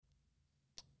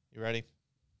You ready?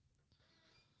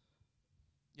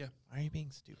 Yeah. Why are you being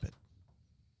stupid?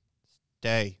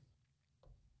 Stay.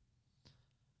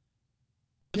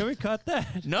 Can we cut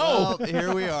that? No. Well,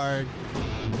 here we are.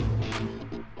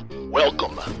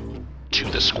 Welcome to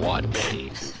the Squad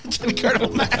Bay.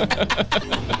 Colonel Matt.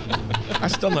 I'm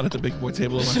still not at the big boy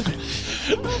table.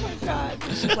 Oh my God.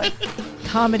 This is like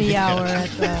comedy hour at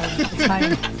the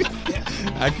time.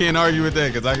 I can't argue with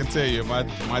that because I can tell you, my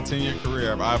 10-year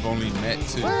career, I've only met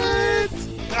two. What?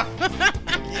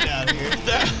 Get out of here.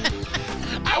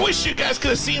 I wish you guys could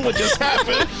have seen what just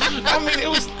happened. I mean,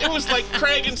 it was like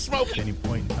Craig and Smokey. Any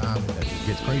point in time that it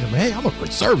gets crazy, I'm like, hey, I'm a for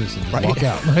service and just walk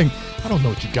out. Like, I don't know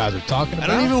what you guys are talking about.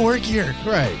 I don't even work here.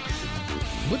 Right.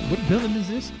 What building is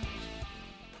this?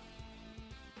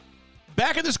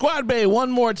 Back at the Squad Bay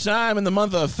one more time in the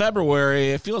month of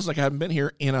February. It feels like I haven't been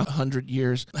here in 100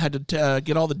 years. I had to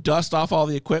get all the dust off all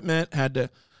the equipment, had to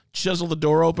chisel the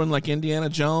door open like Indiana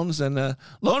Jones, and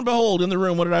lo and behold, in the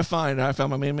room, what did I find? I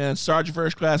found my main man, Sergeant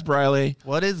First Class Briley.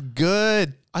 What is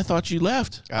good? I thought you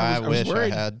left. I wish I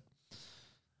worried. had.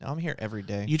 No, I'm here every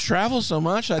day. You travel so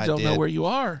much, I don't know did. where you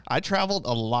are. I traveled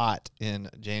a lot in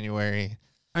January.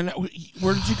 I know.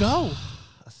 Where did you go?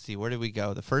 Let's see, where did we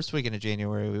go? The first weekend of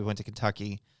January, we went to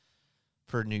Kentucky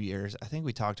for New Year's. I think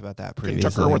we talked about that previously.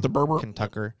 Kentucker with the Berber?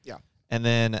 Kentucker. Yeah. And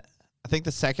then I think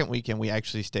the second weekend we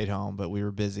actually stayed home, but we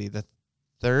were busy. The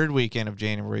third weekend of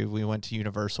January, we went to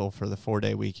Universal for the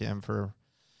 4-day weekend for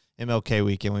MLK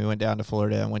weekend. We went down to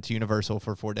Florida and went to Universal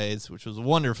for 4 days, which was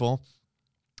wonderful.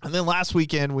 And then last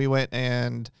weekend, we went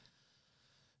and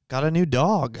got a new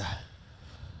dog.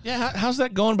 Yeah, how's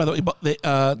that going, by the way?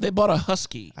 They bought a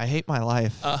husky. I hate my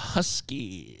life. A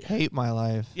husky. Hate my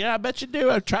life. Yeah, I bet you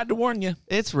do. I've tried to warn you.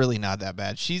 It's really not that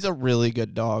bad. She's a really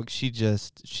good dog.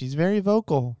 She's very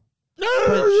vocal.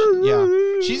 Yeah,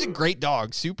 she's a great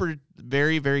dog. Super,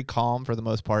 very, very calm for the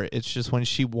most part. It's just when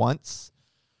she wants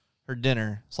her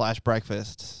dinner /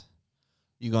 breakfast,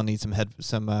 you're gonna need some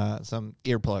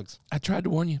earplugs. I tried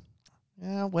to warn you.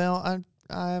 Yeah, well,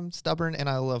 I'm stubborn and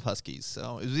I love huskies,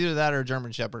 so it was either that or a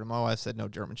German Shepherd. And my wife said no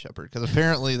German Shepherd because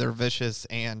apparently they're vicious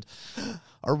and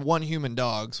are one human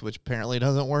dogs, which apparently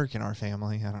doesn't work in our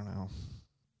family. I don't know.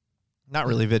 Not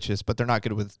really vicious, but they're not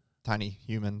good with tiny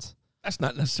humans. That's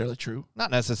not necessarily true. Not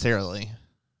necessarily.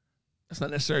 That's not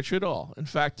necessarily true at all. In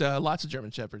fact, lots of German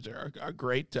Shepherds are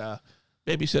great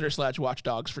babysitter /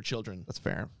 watchdogs for children. That's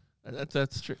fair.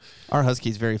 That's true. Our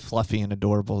husky's very fluffy and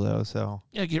adorable, though. So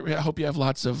Yeah, I hope you have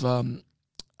lots of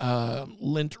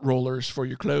lint rollers for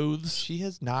your clothes. she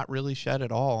has not really shed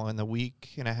at all in the week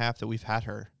and a half that we've had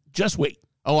her. Just wait.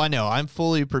 Oh, I know. I'm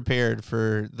fully prepared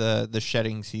for the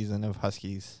shedding season of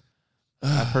huskies.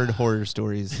 I've heard horror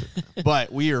stories,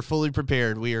 but we are fully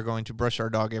prepared. We are going to brush our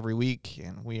dog every week,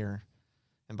 and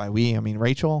by we, I mean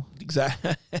Rachel.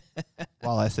 Exactly.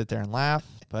 While I sit there and laugh,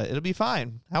 but it'll be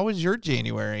fine. How was your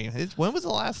January? When was the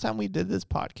last time we did this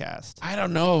podcast? I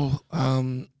don't know.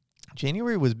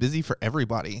 January was busy for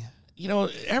everybody. You know,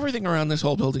 everything around this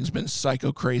whole building's been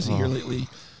psycho crazy here lately.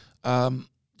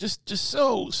 Just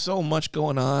so much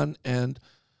going on, and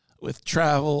with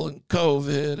travel and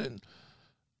COVID, and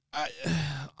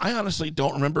I honestly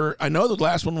don't remember. I know the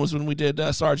last one was when we did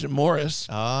Sergeant Morris.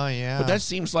 Oh, yeah. But that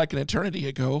seems like an eternity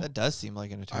ago. That does seem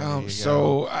like an eternity ago.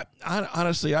 So,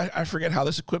 honestly, I forget how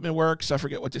this equipment works. I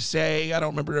forget what to say. I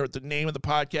don't remember what the name of the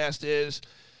podcast is.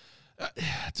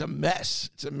 It's a mess.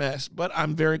 But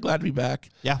I'm very glad to be back.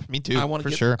 Yeah, me too,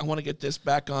 sure. I want to get this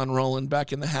back on rolling,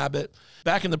 back in the habit,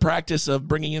 back in the practice of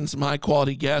bringing in some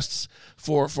high-quality guests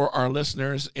for our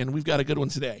listeners, and we've got a good one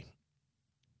today.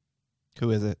 Who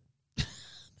is it?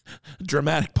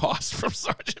 Dramatic pause from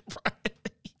Sergeant Brian.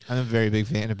 I'm a very big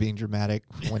fan of being dramatic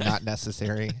when not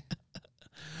necessary.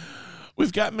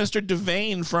 We've got Mr.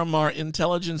 DeVane from our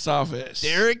intelligence office.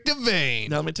 Derrick DeVane.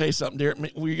 Now, let me tell you something, Derrick.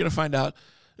 We're going to find out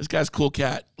this guy's a cool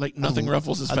cat. Like, nothing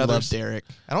ruffles his feathers. I love Derrick.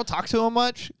 I don't talk to him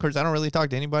much. Of course, I don't really talk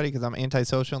to anybody because I'm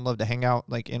antisocial and love to hang out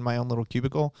like in my own little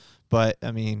cubicle. But,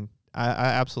 I mean, I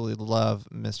absolutely love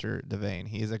Mr. DeVane.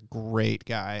 He is a great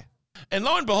guy. And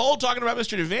lo and behold, talking about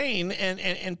Mr. DeVane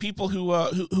and people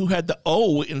who had the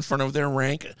O in front of their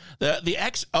rank, the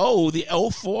XO, the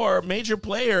 04 major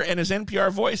player and his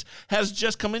NPR voice has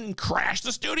just come in and crashed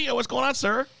the studio. What's going on,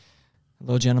 sir?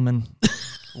 Hello, gentlemen.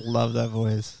 Love that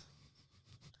voice.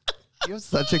 You have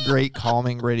such a great,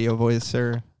 calming radio voice,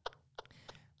 sir.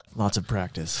 Lots of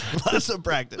practice. Lots of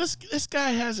practice. This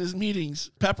guy has his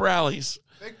meetings, pep rallies.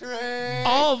 Victory!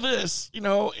 All this,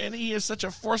 and he is such a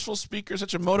forceful speaker,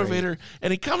 such a motivator, and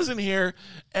he comes in here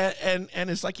and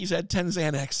it's like he's had 10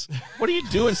 Xanax. What are you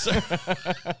doing, sir?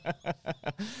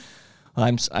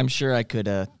 Well, I'm sure I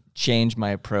could change my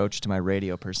approach to my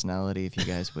radio personality if you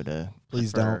guys would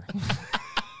Please prefer.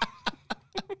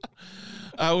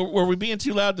 Were we being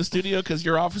too loud in the studio? Because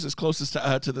your office is closest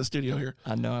to the studio here.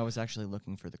 No, I was actually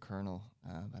looking for the Colonel,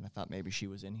 and I thought maybe she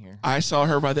was in here. I saw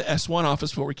her by the S1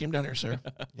 office before we came down here, sir.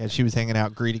 Yeah, she was hanging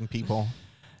out, greeting people.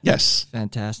 Yes.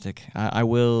 Fantastic. I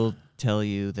will tell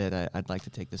you that I'd like to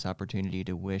take this opportunity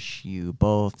to wish you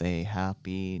both a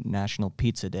happy National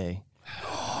Pizza Day.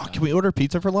 Oh, can we order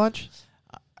pizza for lunch?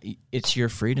 It's your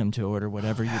freedom to order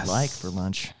whatever you'd like for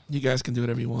lunch. You guys can do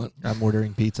whatever you want. I'm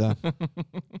ordering pizza.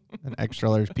 An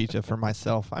extra large pizza for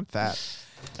myself. I'm fat.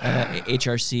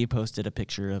 HRC posted a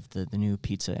picture of the new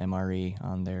pizza MRE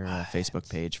on their Facebook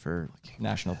page for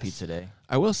National Pizza Day.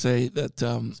 I will say that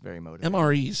It's very motivating.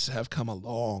 MREs have come a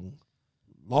long,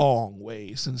 long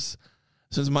way since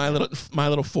my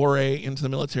little foray into the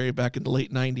military back in the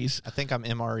late 90s. I think I'm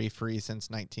MRE free since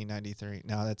 1993.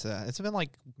 No, it's been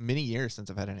like many years since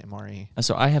I've had an MRE.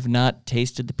 So I have not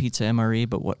tasted the pizza MRE,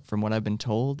 but from what I've been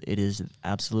told, it is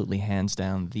absolutely hands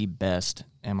down the best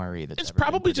MRE that's It's ever been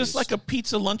probably just like produced. a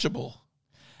pizza Lunchable.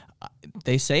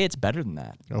 They say it's better than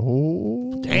that.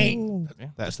 Oh, Dang.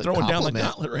 That's Just throwing down the compliment.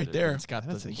 gauntlet right there. It's got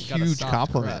That's a it's got huge soft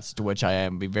compliment. crust, which I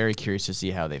am be very curious to see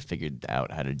how they figured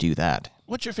out how to do that.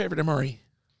 What's your favorite MRE?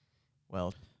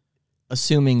 Well,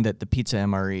 assuming that the pizza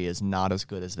MRE is not as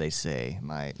good as they say,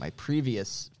 my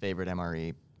previous favorite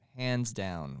MRE, hands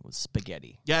down, was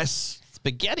spaghetti. Yes.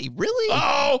 Spaghetti, really?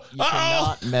 Oh, You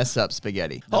cannot mess up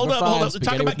spaghetti. Hold Number up. 5, Talk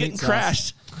spaghetti about with getting meat sauce.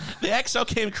 crashed. The XO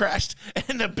came crashed,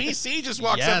 and the BC just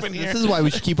walks Yes, up in here. this is why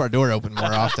we should keep our door open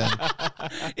more often.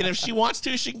 And if she wants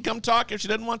to, she can come talk. If she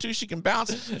doesn't want to, she can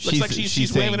bounce. Looks like she's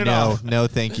saying waving it no, off. no,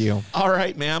 thank you. All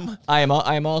right, ma'am. I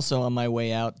am also on my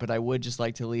way out, but I would just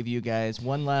like to leave you guys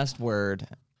one last word.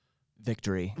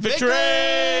 Victory.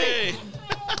 Victory!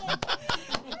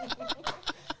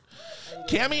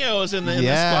 Cameos in the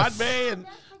Yes. squad bay and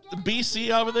the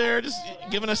BC over there just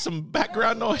giving us some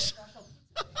background noise.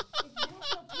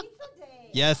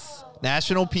 Yes,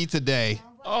 National Pizza Day.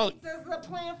 Oh, There's a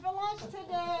plan for lunch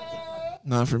today.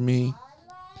 not for me.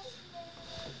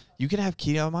 You can have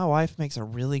keto. My wife makes a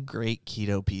really great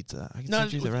keto pizza. I can No,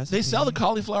 send you the recipe. they sell the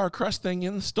cauliflower crust thing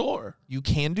in the store. You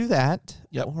can do that.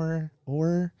 Yep.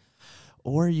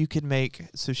 Or you could make.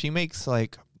 So she makes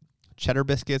like cheddar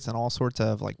biscuits and all sorts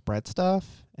of like bread stuff,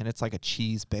 and it's like a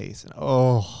cheese base. And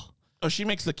Oh, she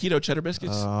makes the keto cheddar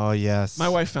biscuits. oh yes, My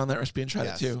wife found that recipe and tried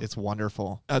Yes, it too. it's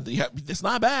wonderful, Yeah, it's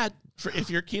not bad for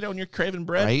if you're keto and you're craving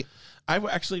bread. right? I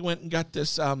actually went and got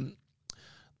this.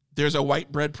 There's a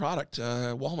white bread product.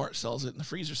 Walmart sells it in the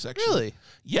freezer section. Really,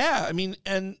 Yeah, I mean,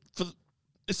 and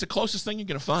it's the closest thing you're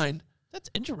gonna find. that's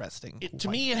interesting. To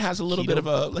me, it has a little bit of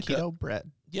a like keto bread.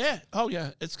 yeah. Oh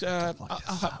yeah, it's.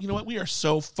 You know what? We are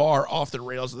so far off the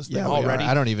rails of this thing we are. already.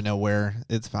 I don't even know where.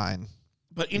 It's fine.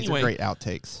 But These are anyway, great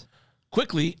outtakes.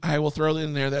 quickly, I will throw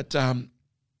in there that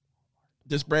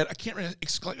this bread, I can't remember,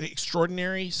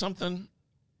 extraordinary something.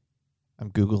 I'm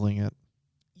googling it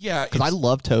Yeah, because I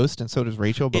love toast, and so does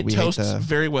Rachel. But it we toasts hate the.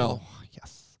 very well. Oh,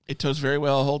 yes. It toasts very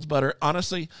well, holds butter.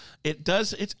 Honestly, it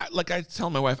does. It's like I tell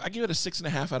my wife, I give it a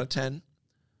 6.5 out of 10.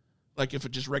 Like if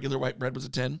it just regular white bread was a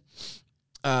 10.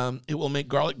 It will make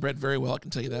garlic bread very well, I can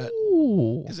tell you that.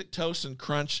 Because it toasts and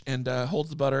crunch and holds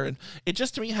the butter. And it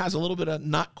just, to me, has a little bit of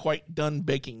not quite done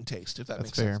baking taste, if that That's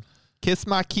makes fair. sense. Kiss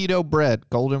my keto bread,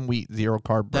 golden wheat, 0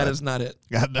 carb bread. That is not it.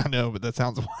 God, I know, but that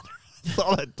sounds wonderful. I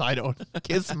saw that title.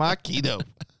 Kiss my keto.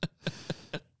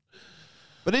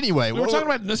 But anyway, We were talking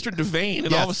about Mr. DeVane,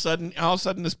 and all of a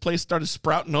sudden, this place started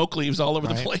sprouting oak leaves all over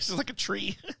the Right. place. It's like a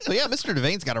tree. So yeah, Mr.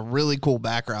 DeVane's got a really cool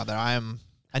background that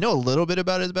I know a little bit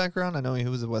about his background. I know he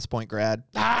was a West Point grad.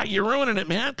 You're ruining it,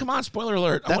 man. Come on, spoiler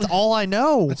alert. That's all I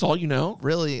know. That's all you know?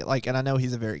 Really, and I know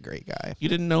he's a very great guy. You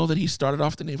didn't know that he started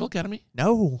off the Naval Academy?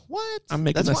 No, what? I'm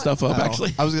making That's that stuff up, oh,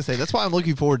 actually. I was gonna say that's why I'm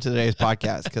looking forward to today's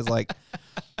podcast because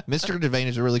Mr. DeVane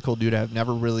is a really cool dude. I've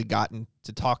never really gotten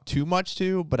to talk too much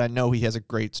to, but I know he has a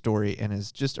great story and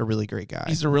is just a really great guy.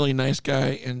 He's a really nice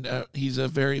guy, and he's a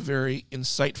very, very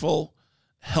insightful,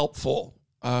 helpful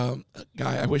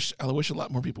guy. I wish a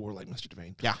lot more people were like Mr.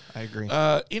 DeVane. Yeah, I agree.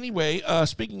 Anyway,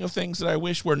 speaking of things that I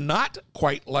wish were not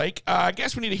quite like, I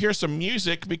guess we need to hear some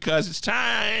music because it's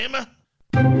time.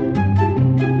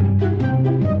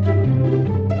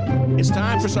 It's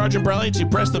time for Sergeant Bradley to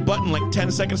press the button like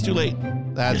 10 seconds too late.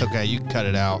 That's okay. You can cut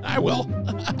it out. I will.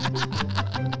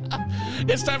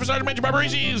 It's time for Sergeant Major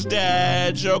Barbarisi's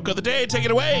Dad Joke of the Day. Take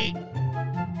it away.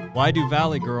 Why do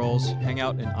Valley girls hang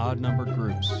out in odd-numbered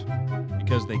groups?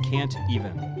 Because they can't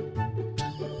even.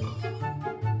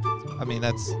 I mean,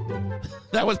 that's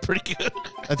That was pretty good.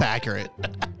 accurate,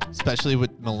 especially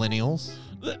with millennials.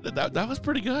 That was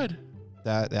pretty good.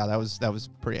 That was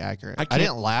pretty accurate. I I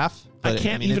didn't laugh. I But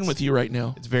can't even with you right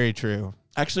now. It's very true.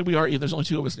 Actually, we are even. There's only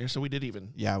 2 of us in here, so we did even.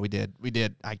 Yeah, we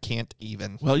did. I can't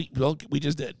even. Well, we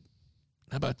just did.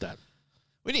 How about that?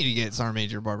 We need to get Sergeant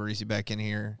Major Barbarisi back in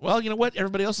here. Well, you know what?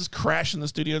 Everybody else is crashing the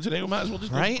studio today. We might as well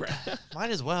just Right? go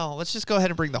Might as well. Let's just go ahead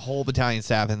and bring the whole battalion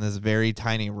staff in this very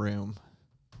tiny room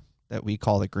that we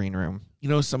call the green room.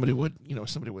 Somebody would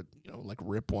like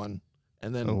rip one,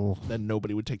 and then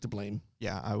nobody would take the blame.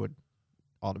 Yeah, I would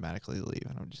automatically leave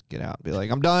and I would just get out and be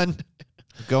like, I'm done.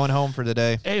 I'm going home for the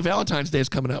day. Hey, Valentine's Day is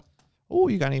coming up. Oh,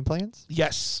 you got any plans?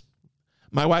 Yes.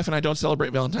 My wife and I don't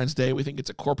celebrate Valentine's Day. We think it's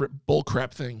a corporate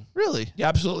bullcrap thing. Really? Yeah,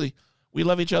 absolutely. We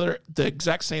love each other the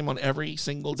exact same on every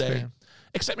single day. fair.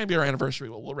 Except maybe our anniversary.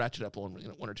 We'll ratchet up one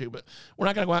or two, but we're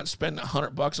not going to go out and spend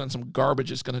 $100 on some garbage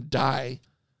that's going to die.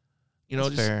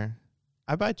 That's fair.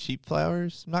 I buy cheap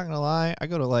flowers. I'm not going to lie. I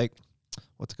go to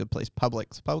what's a good place?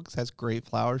 Publix. Publix has great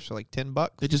flowers for like $10.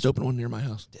 They just opened one near my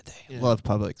house. Did they? Yeah. Love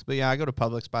Publix. But yeah, I go to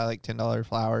Publix, buy like $10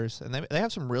 flowers, and they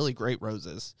have some really great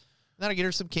roses. And then I get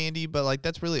her some candy, but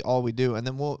that's really all we do. And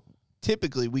then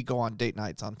we go on date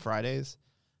nights on Fridays.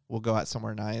 We'll go out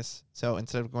somewhere nice. So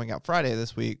instead of going out Friday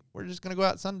this week, we're just gonna go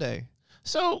out Sunday.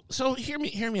 So hear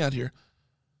me out here.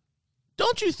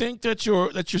 Don't you think that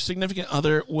your significant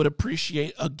other would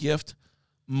appreciate a gift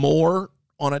more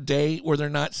on a day where they're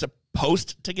not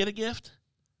supposed to get a gift?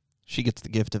 She gets the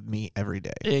gift of me every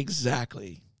day.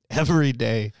 Exactly. Every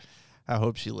day. I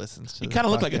hope she listens to You this kind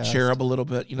of look like a podcast. cherub a little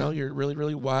bit. You're really,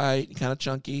 really white, kind of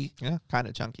chunky. Yeah, kind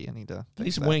of chunky. I need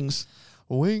some wings.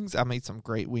 Wings. I made some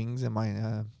great wings in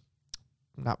my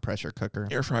not pressure cooker.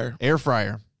 Air fryer. Air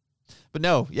fryer. But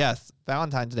no, yes,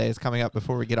 Valentine's Day is coming up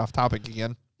before we get off topic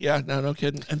again. Yeah, no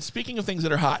kidding. And speaking of things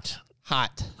that are hot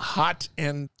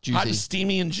and Juicy. hot and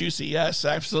steamy and juicy. Yes,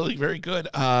 absolutely. Very good.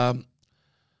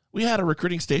 We had a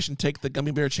recruiting station take the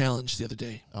Gummy Bear Challenge the other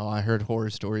day. Oh, I heard horror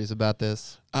stories about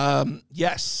this.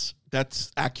 Yes, that's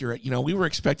accurate. We were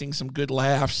expecting some good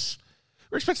laughs.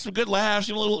 A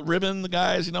little ribbon, the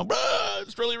guys, bruh,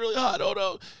 it's really, really hot. Oh,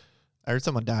 no. I heard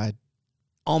someone died.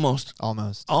 Almost.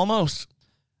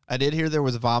 I did hear there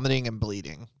was vomiting and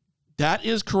bleeding. That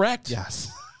is correct.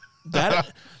 Yes.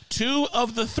 That 2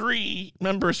 of the 3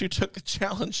 members who took the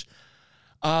challenge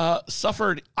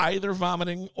suffered either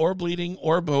vomiting or bleeding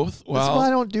or both. This is why I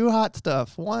don't do hot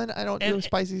stuff. 1, I don't do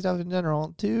spicy stuff in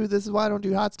general. 2, this is why I don't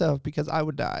do hot stuff, because I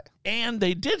would die. And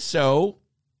they did so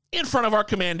in front of our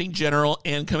commanding general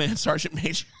and command sergeant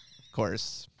major. Of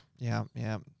course. Yeah.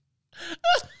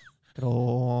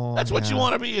 That's what you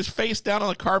want to be, is face down on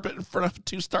the carpet in front of a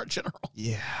 2-star general.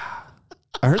 Yeah.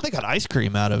 I heard they got ice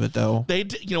cream out of it, though. They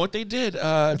did. You know what they did?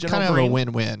 It's kind of a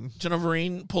win-win. General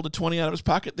Vereen pulled a 20 out of his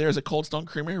pocket. There's a Cold Stone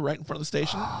Creamery right in front of the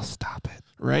station. Oh, stop it.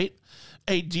 Right?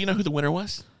 Hey, do you know who the winner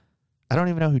was? I don't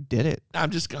even know who did it. I'm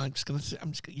just gonna say,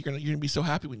 you're gonna be so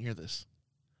happy when you hear this.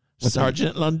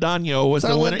 Sergeant Londano was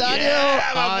the winner.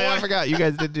 Yeah, I forgot. You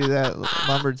guys did do that.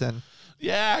 Lumberton.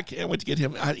 Yeah, I can't wait to get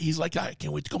him. He's like, I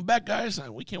can't wait to come back, guys.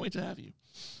 We can't wait to have you.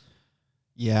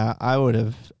 Yeah, I would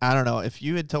have. I don't know. If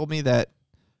you had told me that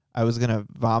I was going to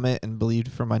vomit and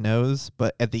bleed from my nose,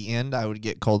 but at the end I would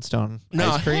get Cold Stone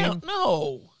ice cream.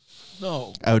 No.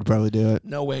 I would probably do it.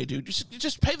 No way, dude.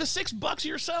 Just pay the $6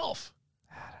 yourself.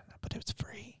 I don't know, but it was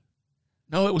free.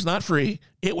 No, it was not free.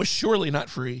 It was surely not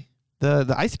free.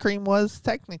 The ice cream was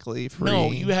technically free.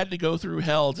 No, you had to go through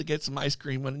hell to get some ice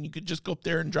cream when you could just go up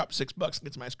there and drop $6 and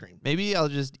get some ice cream. Maybe I'll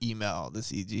just email the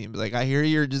CG and be like, I hear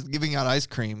you're just giving out ice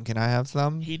cream. Can I have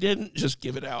some? He didn't just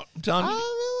give it out. I'm telling you. I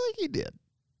feel like he did.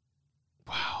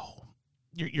 Wow.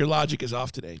 Your logic is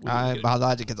off today. My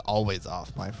logic is always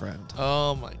off, my friend.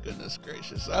 Oh, my goodness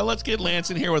gracious. Let's get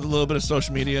Lance in here with a little bit of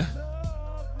social media.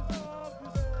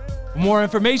 For more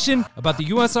information about the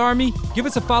U.S. Army, give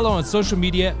us a follow on social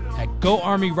media at Go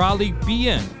Army Raleigh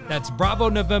BN. That's Bravo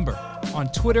November on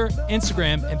Twitter,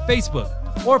 Instagram, and Facebook.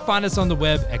 Or find us on the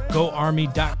web at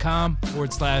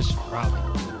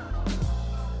goarmy.com/Raleigh.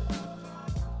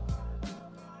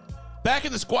 Back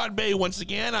in the squad bay once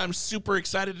again. I'm super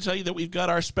excited to tell you that we've got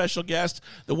our special guest,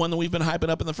 the one that we've been hyping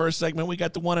up in the first segment. We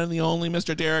got the one and the only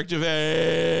Mr. Derrick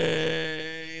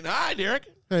DeVane. Hi, Derrick.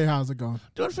 Hey, how's it going?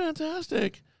 Doing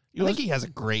fantastic. I think he has a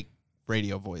great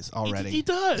radio voice already. He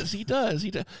does.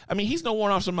 I mean, he's no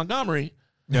Warren Officer Montgomery.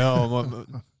 No,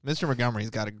 Mr. Montgomery's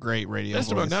got a great radio voice.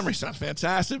 Mr. Montgomery sounds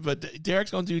fantastic, but Derrick's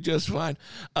going to do just fine.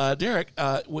 Derrick,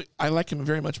 I like him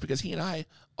very much because he and I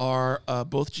are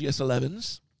both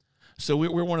GS-11s. So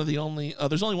we're one of the only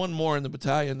there's only one more in the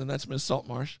battalion, and that's Ms.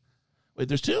 Saltmarsh. Wait,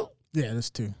 there's 2? Yeah, there's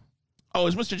 2. Oh,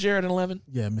 is Mr. Jarrett an 11?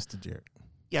 Yeah, Mr. Jarrett.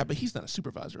 Yeah, but he's not a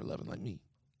supervisor 11 like me.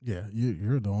 Yeah,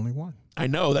 you're the only one. I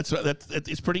know that's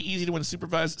it's pretty easy to win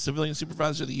civilian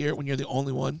supervisor of the year when you're the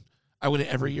only one. I win it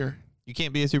every year. You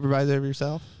can't be a supervisor of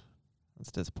yourself?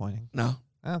 That's disappointing. No.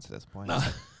 That's disappointing. No.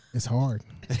 It's hard.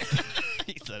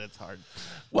 He said it's hard.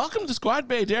 Welcome to Squad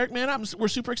Bay, Derrick, man. We're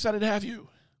super excited to have you.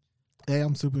 Hey,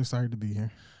 I'm super excited to be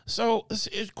here. So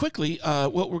quickly,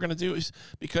 what we're going to do is,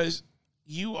 because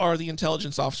you are the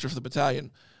intelligence officer for the battalion,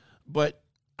 but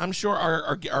I'm sure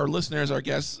our listeners, our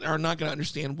guests, are not going to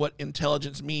understand what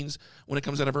intelligence means when it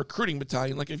comes out of a recruiting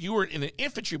battalion. Like if you were in an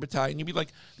infantry battalion, you'd be like,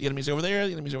 the enemy's over there,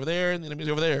 the enemy's over there, and the enemy's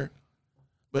over there.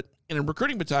 But in a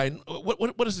recruiting battalion,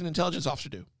 what does an intelligence officer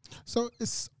do? So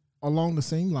it's along the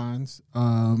same lines,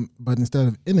 but instead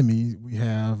of enemy, we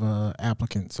have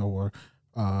applicants or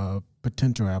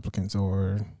potential applicants,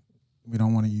 or we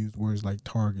don't want to use words like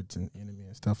targets and enemy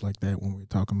and stuff like that when we're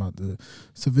talking about the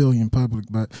civilian public.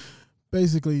 But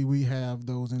basically, we have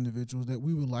those individuals that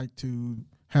we would like to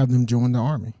have them join the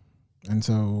Army. And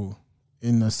so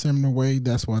in a similar way,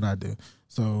 that's what I do.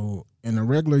 So in a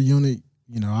regular unit,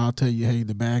 I'll tell you, hey,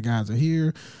 the bad guys are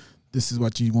here. This is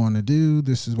what you want to do.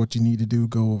 This is what you need to do.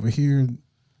 Go over here.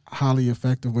 Highly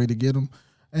effective way to get them.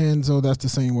 And so that's the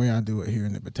same way I do it here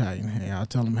in the battalion. Hey, I'll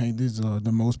tell them, hey, these are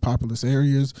the most populous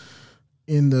areas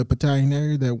in the battalion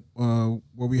area that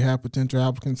where we have potential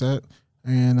applicants at.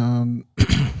 And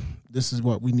this is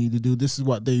what we need to do. This is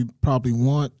what they probably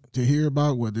want to hear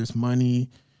about, whether it's money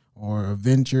or a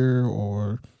venture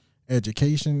or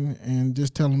education, and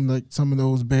just tell them like some of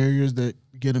those barriers that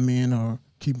get them in or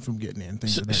keep them from getting in.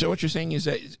 So what you're saying is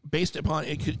that based upon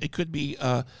it could be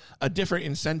a different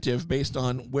incentive based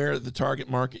on where the target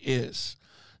market is.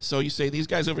 So you say these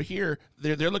guys over here,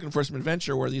 they're looking for some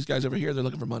adventure, where these guys over here, they're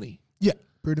looking for money. Yeah,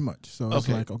 pretty much. So it's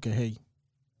like, okay, hey,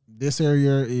 this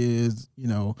area is,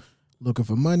 looking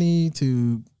for money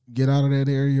to get out of that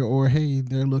area, or hey,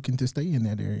 they're looking to stay in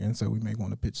that area, and so we may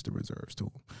want to pitch the reserves to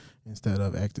them instead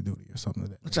of active duty or something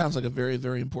like that. It sounds like a very,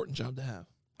 very important job to have.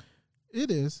 It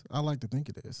is. I like to think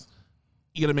it is.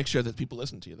 You got to make sure that people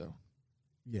listen to you, though.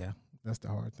 Yeah, that's the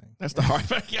hard thing. That's the hard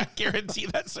thing. I guarantee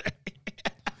that, sir.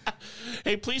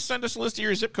 Hey, please send us a list of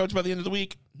your zip codes by the end of the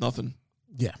week. Nothing.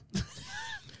 Yeah.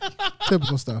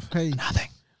 Typical stuff. Hey, nothing.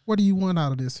 What do you want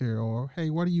out of this here? Or, hey,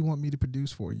 what do you want me to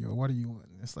produce for you? Or what do you want?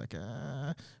 And it's like,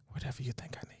 whatever you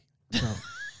think I need.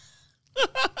 So.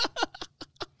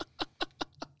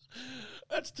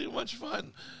 That's too much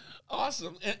fun.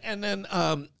 Awesome. And then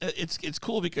it's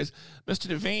cool because Mr.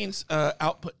 DeVane's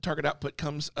target output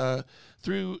comes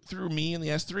through me and the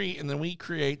S3, and then we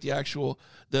create the actual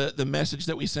the message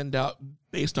that we send out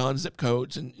based on zip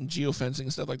codes and geofencing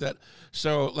and stuff like that.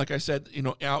 So like I said,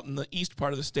 out in the east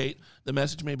part of the state, the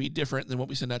message may be different than what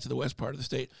we send out to the west part of the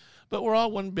state. But we're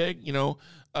all one big,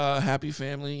 happy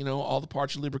family. All the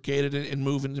parts are lubricated and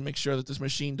moving to make sure that this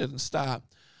machine doesn't stop.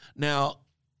 Now,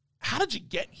 how did you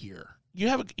get here? You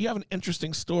have an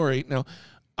interesting story. Now,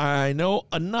 I know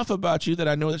enough about you that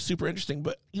I know that's super interesting,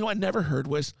 but I never heard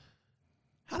was,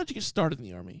 how did you get started in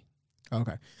the Army?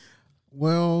 Okay.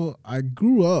 Well, I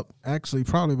grew up actually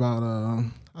probably about,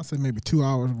 I'll say maybe 2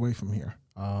 hours away from here,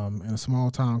 in a small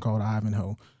town called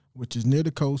Ivanhoe, which is near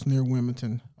the coast, near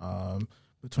Wilmington,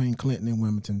 between Clinton and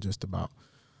Wilmington just about.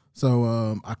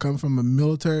 So I come from a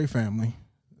military family.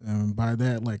 And by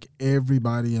that, like,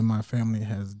 everybody in my family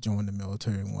has joined the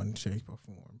military in one shape or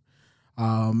form.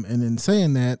 And in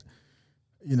saying that,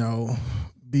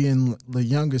 being the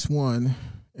youngest one,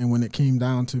 and when it came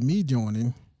down to me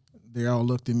joining, they all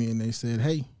looked at me and they said,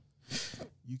 hey,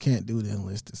 you can't do the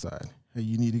enlisted side. Hey,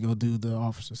 you need to go do the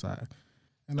officer side.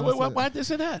 And why did they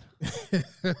say that?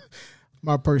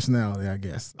 My personality, I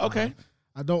guess. Okay.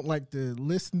 I don't like to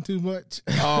listen too much.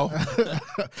 Oh.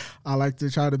 I like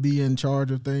to try to be in charge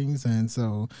of things. And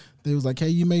so they was like, hey,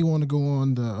 you may want to go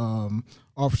on the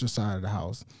officer side of the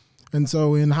house. And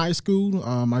so in high school,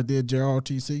 I did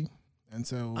JROTC. And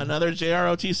so another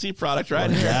JROTC product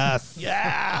right here. Yes.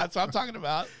 Yeah, that's what I'm talking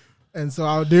about. And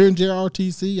so during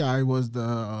JROTC, I was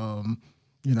the,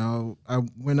 I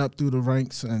went up through the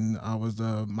ranks, and I was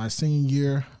my senior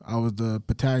year, I was the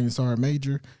battalion sergeant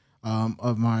major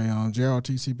of my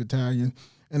JROTC battalion.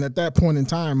 And at that point in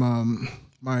time,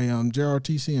 my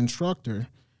JROTC instructor,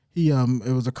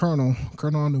 it was a Colonel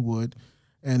Underwood,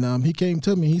 and he came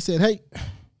to me. He said, hey,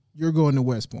 you're going to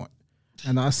West Point.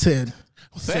 And I said,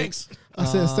 well, thanks. I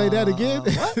said, say that again?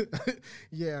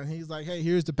 Yeah, and he's like, hey,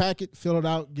 here's the packet. Fill it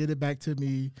out. Get it back to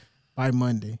me by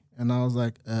Monday. And I was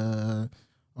like,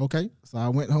 okay. So I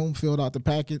went home, filled out the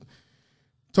packet,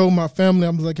 told my family, I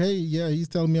was like, hey, yeah, he's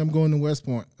telling me I'm going to West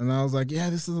Point. And I was like, yeah,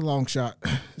 this is a long shot.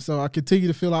 So I continue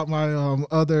to fill out my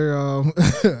other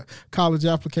college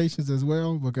applications as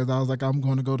well, because I was like, I'm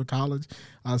going to go to college.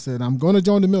 I said, I'm going to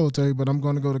join the military, but I'm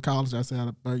going to go to college. I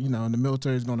said, you know, and the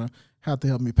military is going to have to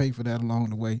help me pay for that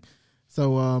along the way.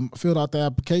 So filled out the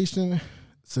application,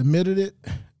 submitted it,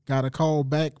 got a call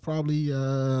back probably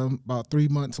about 3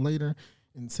 months later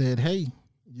and said, hey,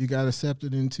 you got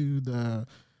accepted into the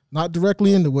 – not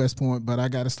directly into West Point, but I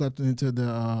got accepted into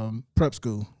the prep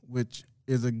school, which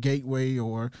is a gateway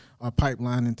or a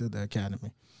pipeline into the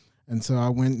academy. And so I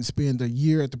went and spent a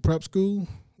year at the prep school,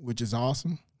 which is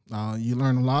awesome. You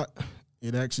learn a lot.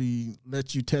 It actually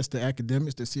lets you test the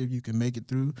academics to see if you can make it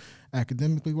through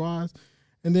academically wise.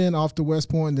 And then off to West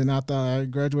Point. Then after I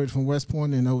graduated from West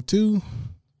Point in 2002,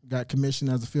 got commissioned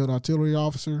as a field artillery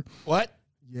officer. What?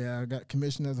 Yeah, I got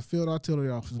commissioned as a field artillery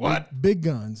officer. What? Big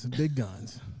guns.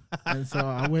 And so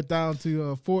I went down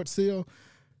to Fort Sill,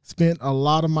 spent a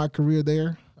lot of my career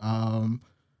there.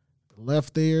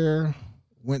 Left there,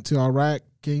 went to Iraq,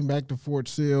 came back to Fort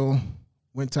Sill,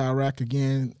 went to Iraq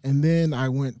again, and then I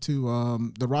went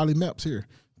to the Raleigh MEPS here,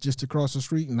 just across the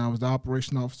street, and I was the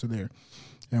operation officer there.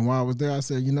 And while I was there, I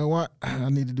said, you know what? I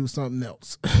need to do something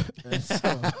else.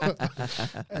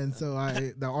 and so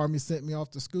the Army sent me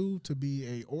off to school to be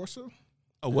a ORSA.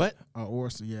 A what? A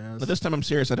ORSA, yeah. But this time I'm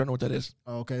serious. I don't know what that is.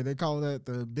 Okay, they call that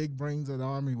the big brains of the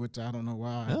Army, which I don't know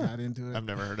why I got into it. I've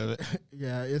never heard of it.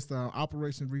 Yeah, it's the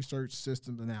Operation Research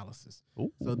Systems Analysis.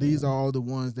 Ooh. So these are all the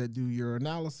ones that do your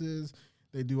analysis.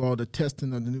 They do all the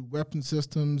testing of the new weapon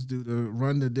systems,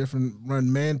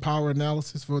 run manpower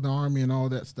analysis for the Army and all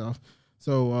that stuff.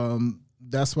 So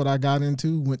that's what I got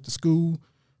into, went to school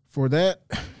for that.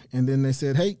 And then they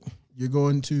said, hey, you're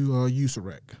going to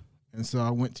USAREC. And so I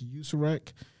went to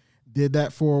USAREC, did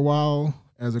that for a while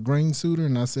as a grain suiter.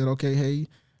 And I said, okay, hey,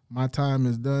 my time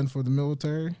is done for the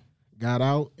military. Got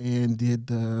out and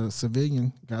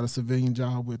got a civilian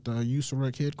job with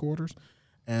USAREC headquarters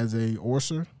as a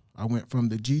ORSA. I went from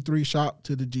the G3 shop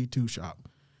to the G2 shop.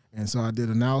 And so I did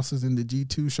analysis in the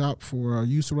G2 shop for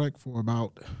USAREC for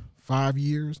about 5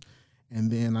 years. And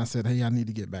then I said, hey, I need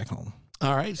to get back home.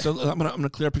 All right, so I'm gonna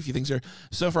clear up a few things here.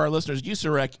 So for our listeners,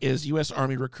 USAREC is U.S.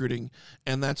 Army Recruiting,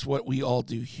 and that's what we all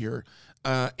do here.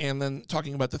 And then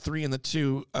talking about the 3 and the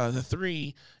 2, the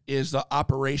 3 is the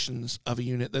operations of a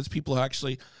unit. That's people who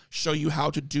actually show you how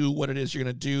to do what it is you're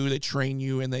going to do. They train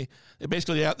you, and they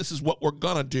basically, this is what we're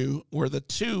going to do, where the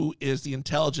 2 is the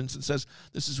intelligence that says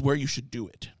this is where you should do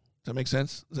it. Does that make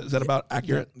sense? Is that about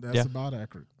accurate? That's about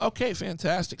accurate. Okay,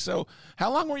 fantastic. So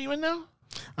how long were you in now?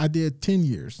 I did 10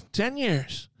 years. 10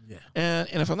 years. Yeah. And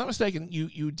if I'm not mistaken,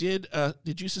 you did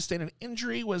you sustain an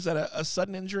injury? Was that a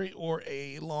sudden injury or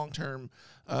a long-term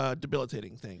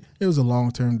debilitating thing? It was a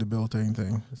long-term debilitating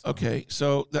thing. Okay,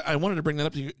 so I wanted to bring that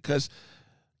up to you because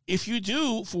if you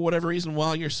do, for whatever reason,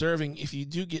 while you're serving, if you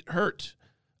do get hurt,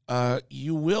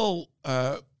 you will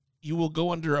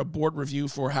go under a board review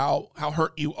for how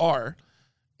hurt you are.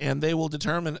 And they will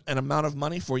determine an amount of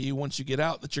money for you once you get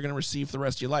out that you're going to receive for the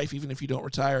rest of your life, even if you don't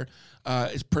retire.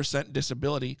 Is percent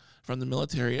disability from the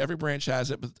military. Every branch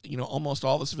has it, but almost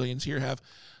all the civilians here have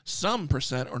some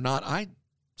percent or not. I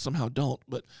somehow don't.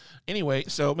 But anyway,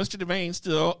 so Mr. DeVane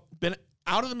still been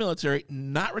out of the military,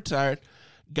 not retired,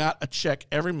 got a check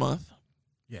every month.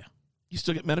 Yeah. You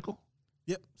still get medical?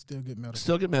 Yep, still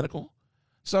get medical.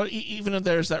 So even if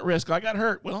there's that risk, I got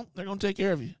hurt, well, they're going to take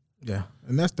care of you. Yeah,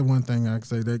 and that's the one thing I can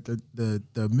say, that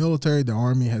the military, the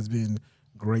Army has been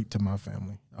great to my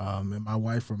family. And my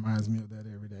wife reminds me of that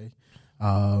every day,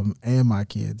 and my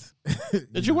kids.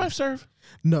 Did your wife serve?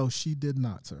 No, she did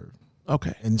not serve.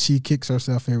 Okay. And she kicks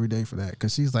herself every day for that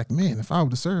because she's like, man, if I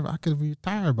would have served, I could have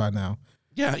retired by now.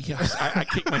 Yeah, I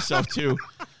kick myself too.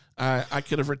 I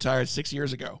could have retired 6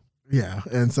 years ago. Yeah,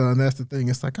 and that's the thing.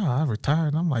 It's like, oh, I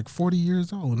retired. I'm like 40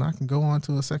 years old, and I can go on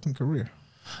to a second career.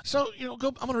 So, I'm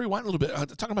going to rewind a little bit.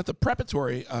 Talking about the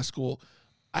preparatory school,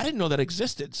 I didn't know that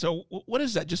existed. So what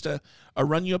is that, just a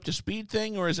run you up to speed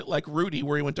thing, or is it like Rudy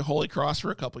where he went to Holy Cross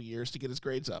for a couple of years to get his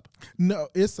grades up? No,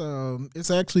 it's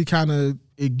actually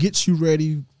it gets you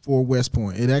ready for West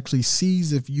Point. It actually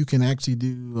sees if you can actually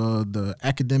do the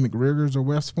academic rigors of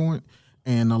West Point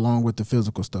and along with the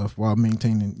physical stuff while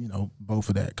maintaining, both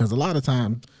of that. Because a lot of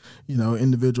times,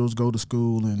 individuals go to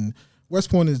school and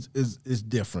West Point is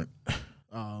different.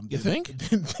 You think?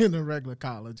 Than a regular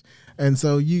college. And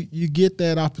so you get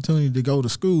that opportunity to go to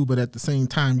school, but at the same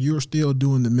time, you're still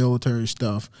doing the military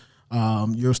stuff.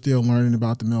 You're still learning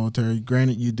about the military.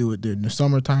 Granted, you do it during the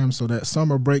summertime, so that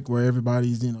summer break where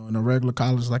everybody's, in a regular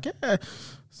college, like, yeah,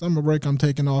 summer break, I'm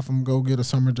taking off, I'm going to go get a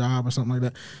summer job or something like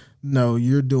that. No,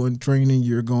 you're doing training.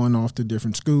 You're going off to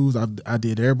different schools. I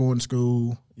did airborne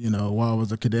school, while I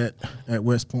was a cadet at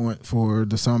West Point for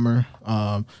the summer.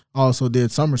 I also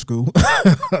did summer school.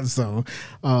 So,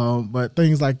 but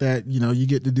things like that, you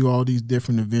get to do all these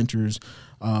different adventures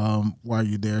while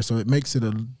you're there. So it makes it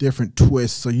a different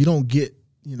twist. So you don't get,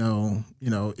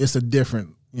 it's a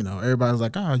different, everybody's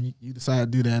like, you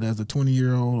decide to do that as a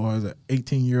 20-year-old or as an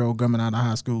 18-year-old coming out of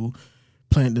high school,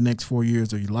 playing the next 4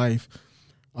 years of your life.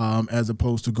 As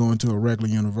opposed to going to a regular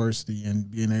university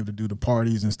and being able to do the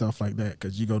parties and stuff like that.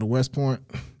 Because you go to West Point,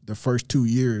 the first 2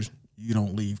 years, you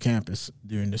don't leave campus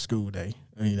during the school day,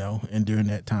 and during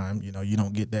that time, you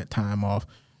don't get that time off,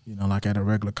 like at a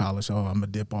regular college. Oh, I'm going to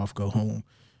dip off, go home.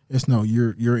 It's no,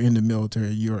 you're in the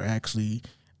military. You're actually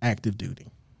active duty.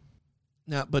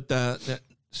 Now, but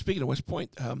speaking of West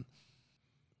Point,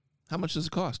 how much does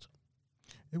it cost?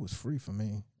 It was free for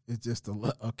me. It's just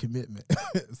a commitment.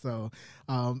 So,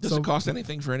 does it cost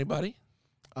anything for anybody?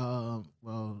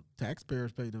 Well,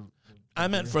 taxpayers pay the. I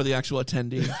meant for the actual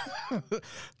attendee.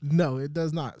 No, it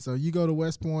does not. So you go to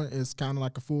West Point, it's kind of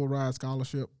like a full ride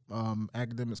scholarship,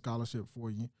 academic scholarship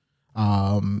for you,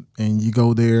 and you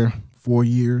go there 4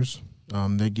 years.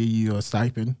 They give you a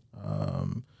stipend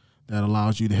that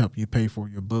allows you to help you pay for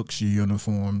your books, your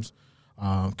uniforms,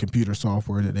 computer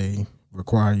software that they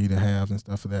require you to have, and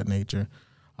stuff of that nature.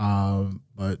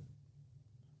 But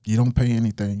you don't pay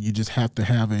anything. You just have to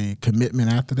have a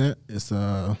commitment after that. It's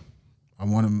I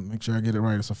want to make sure I get it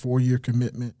right. It's a 4-year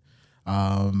commitment,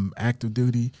 active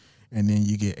duty, and then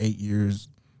you get 8 years,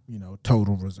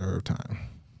 total reserve time.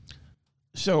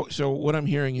 So what I'm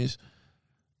hearing is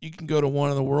you can go to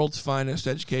one of the world's finest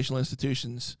educational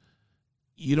institutions.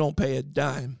 You don't pay a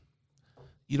dime.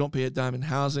 You don't pay a dime in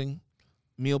housing,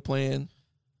 meal plan,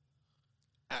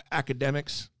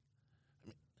 academics.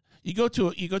 You go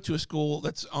to a school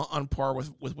that's on par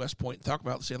with West Point. Talk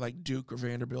about, say, like Duke or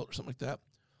Vanderbilt or something like that.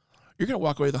 You're going to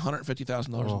walk away with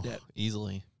 $150,000 in debt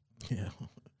easily. Yeah,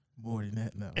 more than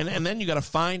that now. And then you got to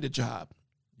find a job.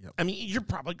 Yep. I mean, you're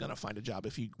probably going to find a job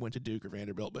if you went to Duke or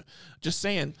Vanderbilt. But just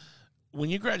saying, when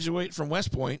you graduate from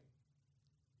West Point,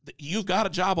 you've got a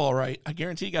job, all right. I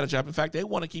guarantee you got a job. In fact, they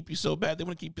want to keep you so bad. They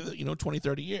want to keep you, 20,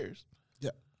 30 years. Yeah.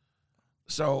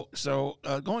 So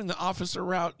going the officer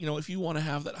route, if you want to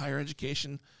have that higher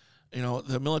education,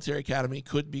 the military academy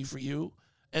could be for you.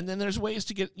 And then there's ways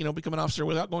to get, become an officer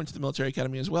without going to the military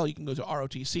academy as well. You can go to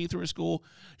ROTC through a school.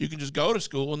 You can just go to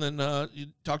school and then you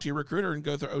talk to your recruiter and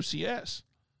go through OCS.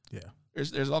 Yeah.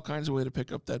 There's all kinds of way to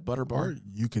pick up that butter bar. Or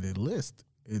you could enlist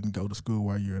and go to school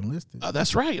while you're enlisted.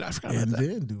 That's right. I forgot about that.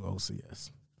 And then do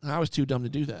OCS. I was too dumb to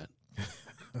do that.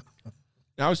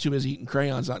 I was too busy eating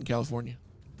crayons out in California.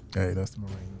 Hey, that's the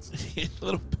Marines. A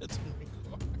little bit.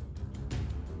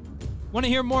 Want to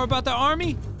hear more about the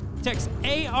Army? Text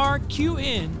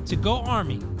ARQN to Go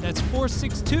Army. That's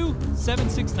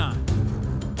 462-769.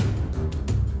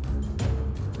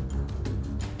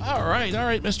 All right,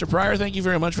 Mr. Pryor, thank you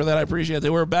very much for that. I appreciate it.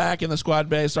 We're back in the squad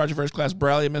bay. Sergeant First Class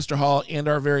Bradley, Mr. Hall, and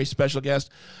our very special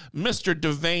guest, Mr.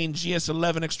 DeVane,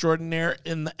 GS11 extraordinaire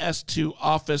in the S2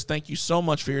 office. Thank you so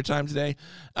much for your time today.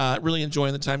 Really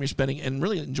enjoying the time you're spending and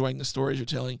really enjoying the stories you're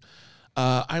telling.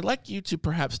 I'd like you to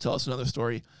perhaps tell us another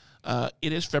story.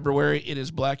 It is February. It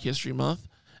is Black History Month,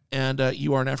 and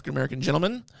you are an African-American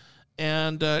gentleman.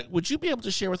 And would you be able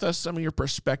to share with us some of your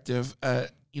perspective, as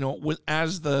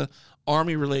the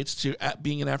Army relates to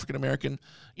being an African-American,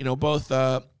 both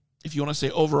if you want to say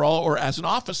overall or as an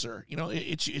officer?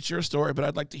 It's your story, but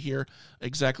I'd like to hear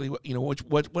exactly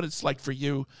what it's like for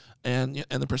you and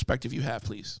the perspective you have,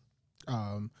 please.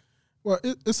 Well,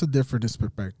 it's a different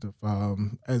perspective.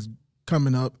 As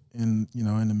coming up in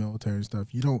the military and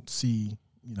stuff, you don't see,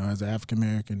 as an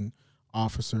African-American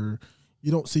officer,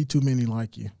 you don't see too many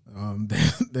like you.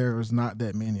 There is not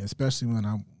that many, especially when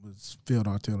I was field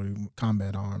artillery,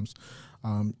 combat arms.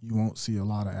 You won't see a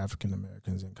lot of African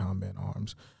Americans in combat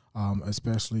arms,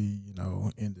 especially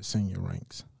in the senior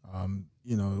ranks.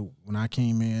 When I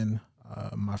came in,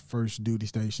 my first duty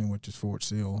station, which is Fort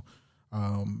Sill,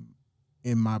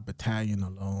 in my battalion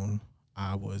alone,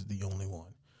 I was the only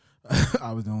one.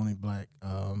 I was the only black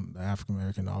African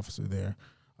American officer there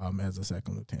as a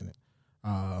second lieutenant.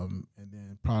 And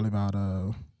then probably about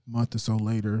a month or so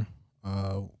later,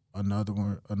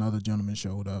 another gentleman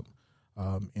showed up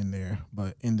in there.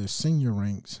 But in the senior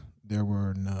ranks, there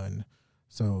were none.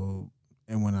 So,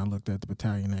 and when I looked at the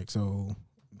battalion X, so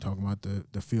I'm talking about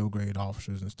the field grade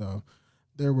officers and stuff,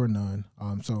 there were none.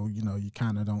 So, you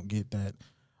kind of don't get that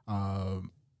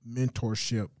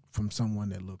mentorship from someone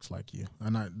that looks like you.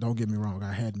 And don't get me wrong,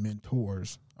 I had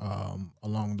mentors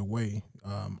along the way,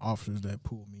 officers that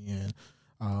pulled me in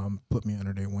put me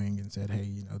under their wing and said,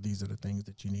 hey, these are the things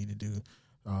that you need to do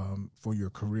for your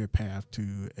career path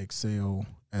to excel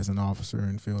as an officer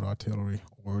in field artillery,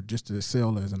 or just to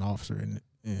excel as an officer in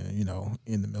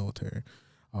the military,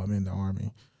 in the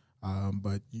Army.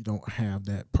 But you don't have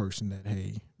that person that,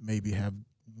 hey, maybe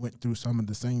went through some of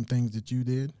the same things that you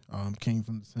did, came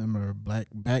from the similar black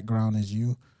background as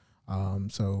you.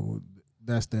 So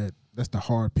that's the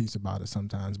hard piece about it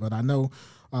sometimes. But I know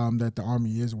that the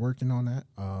Army is working on that.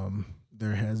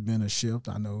 There has been a shift.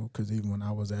 I know, because even when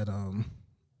I was at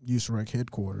USREC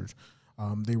headquarters,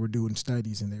 they were doing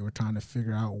studies and they were trying to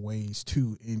figure out ways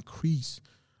to increase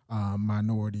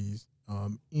minorities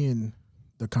in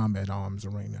the combat arms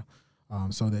arena,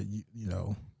 so that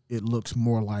it looks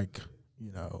more like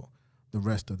the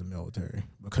rest of the military.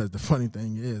 Because the funny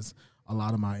thing is, a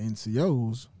lot of my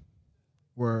NCOs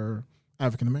were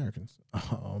African Americans,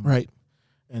 Right.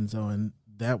 and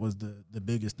that was the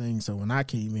biggest thing. So when I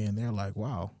came in, they're like,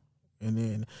 wow. And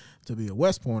then to be a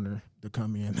West Pointer to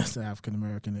come in as African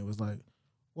American, it was like,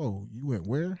 whoa, you went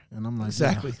where? And I'm like,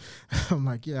 Exactly. yeah. I'm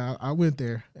like, yeah, I went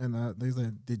there. And they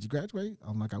said, did you graduate?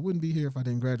 I'm like, I wouldn't be here if I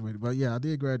didn't graduate. But yeah, I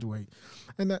did graduate.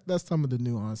 And that's some of the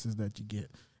nuances that you get,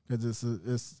 because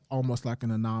it's almost like an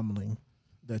anomaly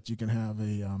that you can have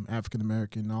a African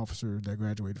American officer that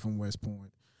graduated from West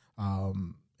Point.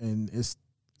 And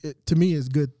to me, it's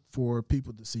good for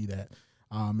people to see that.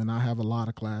 And I have a lot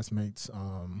of classmates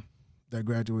that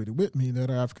graduated with me that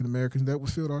are African Americans that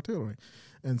was field artillery.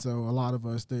 And so a lot of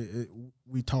us,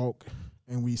 we talk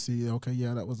and we see, okay,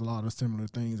 yeah, that was a lot of similar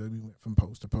things that we went from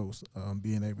post to post,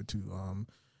 being able to,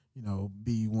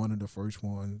 be one of the first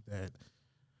ones that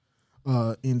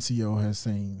NCO has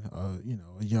seen,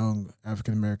 a young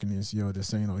African American NCO that's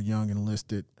saying, a young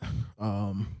enlisted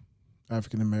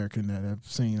African American that have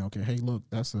seen, okay, hey, look,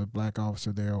 that's a black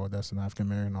officer there, or that's an African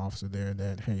American officer there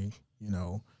that, hey,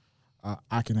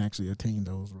 I can actually attain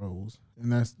those roles.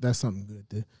 And that's something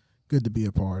good to be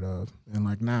a part of. And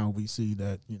like now we see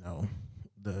that,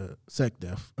 the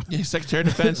SecDef. Yeah, Secretary of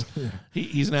Defense. Yeah.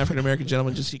 He's an African American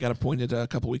gentleman. He got appointed a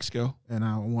couple weeks ago. And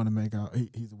I want to make out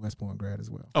he's a West Point grad as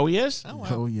well. Oh, he is? Oh, wow.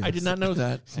 Oh, yes. I did not know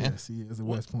that. Yes, he is a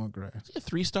West Point grad. Was he a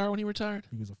 3-star when he retired?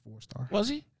 He was a 4-star. Was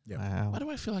he? Yeah. Wow. Why do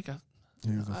I feel like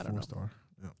He was a I don't know. 4-star.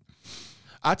 Yeah.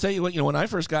 I'll tell you what, when I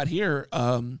first got here,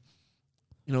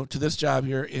 to this job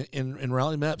here in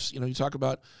Raleigh MEPS, you talk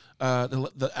about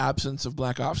the absence of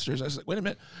black officers. I was like, wait a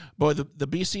minute, boy, the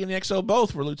BC and the XO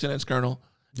both were lieutenants colonel,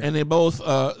 and they're both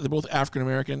African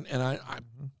American. And I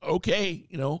okay,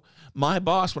 my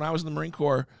boss when I was in the Marine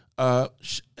Corps,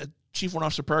 Chief Warrant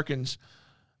Officer Perkins,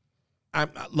 I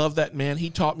love that man. He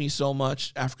taught me so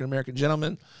much. African American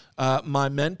gentleman. My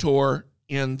mentor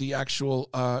in the actual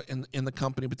in the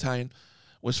company battalion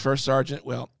was First Sergeant.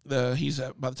 Well, he's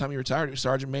by the time he retired, he was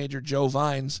Sergeant Major Joe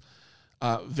Vines.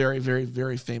 Very, very,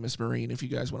 very famous Marine. If you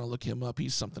guys want to look him up,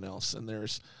 he's something else. And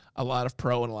there's a lot of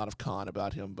pro and a lot of con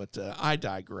about him. But I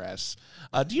digress.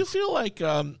 Do you feel like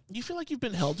you've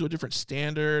been held to a different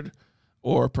standard,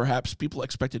 or perhaps people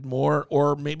expected more,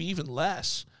 or maybe even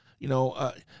less?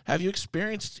 Have you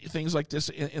experienced things like this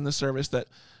in the service that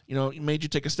made you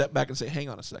take a step back and say, "Hang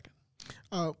on a second"?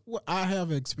 Well, I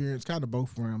have experienced kind of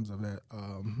both realms of that.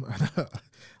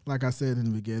 Like I said in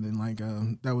the beginning,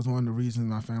 that was one of the reasons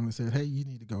my family said, "Hey, you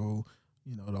need to go,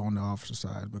 on the officer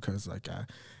side," because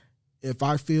if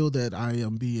I feel that I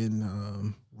am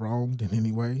being wronged in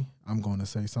any way, I'm going to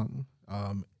say something.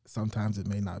 Sometimes it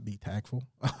may not be tactful,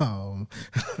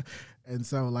 and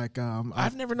so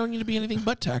I've never known you to be anything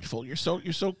but tactful. You're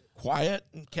so quiet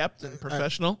and kept and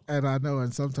professional. And I know,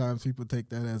 and sometimes people take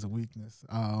that as a weakness.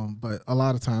 But a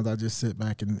lot of times I just sit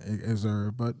back and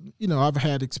observe. But I've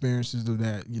had experiences of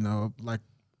that. Like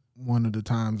one of the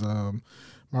times,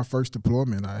 my first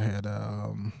deployment, I had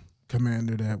a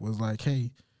commander that was like,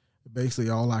 "Hey," basically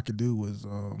all I could do was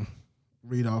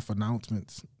read off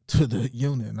announcements to the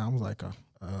unit, and I was like,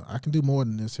 I can do more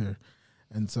than this here.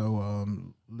 And so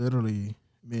literally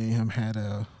me and him had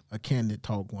a candid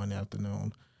talk one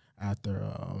afternoon after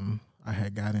I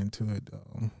had got into it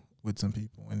with some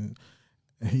people. And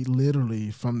he literally,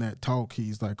 from that talk,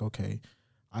 he's like, "Okay,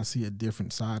 I see a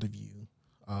different side of you,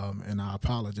 and I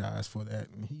apologize for that."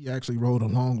 And he actually wrote a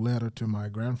long letter to my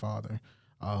grandfather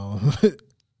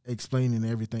explaining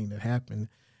everything that happened.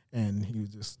 And he was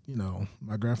just,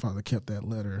 my grandfather kept that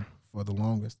letter for the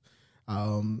longest.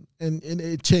 And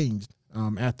it changed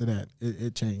after that.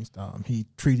 It changed. He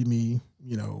treated me,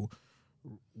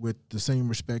 with the same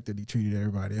respect that he treated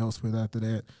everybody else with after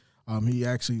that. He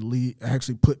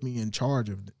actually put me in charge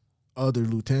of other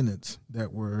lieutenants that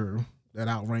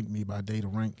outranked me by data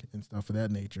rank and stuff of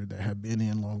that nature that have been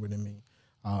in longer than me.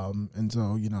 And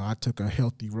so, I took a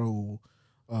healthy role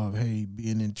of, hey,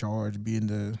 being in charge, being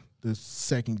the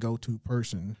second go-to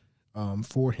person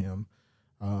for him.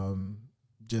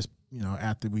 Just,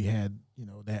 after we had,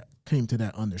 that came to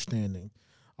that understanding.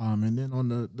 And then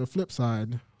on the flip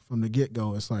side, from the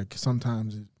get-go, it's like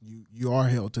sometimes you are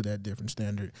held to that different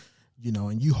standard,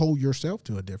 and you hold yourself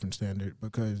to a different standard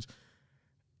because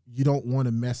you don't want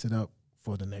to mess it up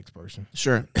for the next person.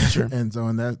 Sure. And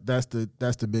so, that's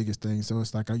the biggest thing. So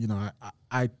it's like,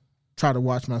 I try to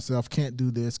watch myself, can't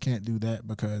do this, can't do that,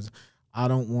 because I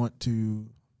don't want to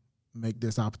make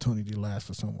this opportunity last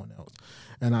for someone else.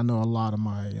 And I know a lot of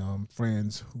my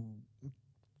friends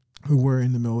who were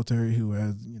in the military, who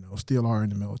still are in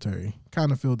the military,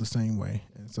 kind of feel the same way.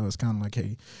 And so it's kind of like,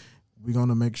 hey, we're going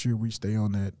to make sure we stay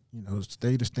on that,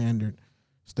 stay the standard,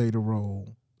 stay the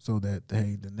role, so that,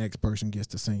 hey, the next person gets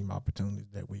the same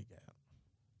opportunities that we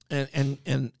got.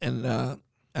 And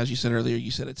as you said earlier,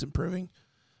 you said it's improving.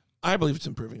 I believe it's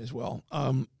improving as well.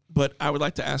 But I would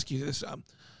like to ask you this: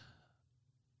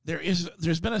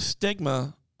 there's been a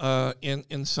stigma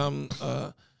in some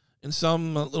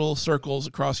little circles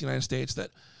across the United States that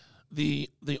the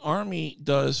Army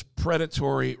does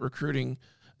predatory recruiting,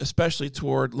 especially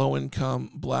toward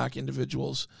low-income Black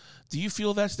individuals. Do you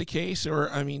feel that's the case, or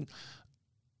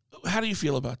how do you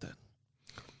feel about that?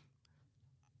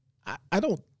 I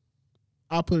don't.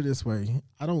 I'll put it this way: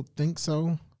 I don't think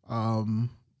so.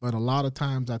 But a lot of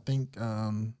times, I think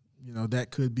that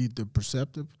could be the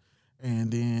perceptive,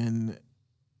 and then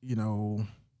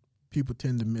people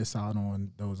tend to miss out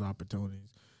on those opportunities.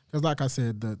 Because like I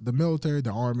said, the military,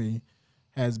 the Army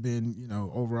has been,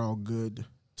 overall good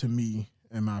to me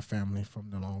and my family from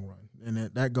the long run.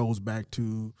 And that goes back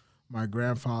to my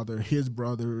grandfather, his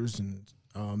brothers, and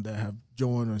that have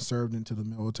joined and served into the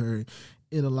military.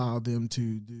 It allowed them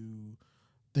to do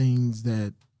things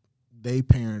that their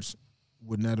parents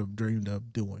would never have dreamed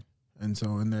of doing. And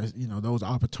so, and there's, those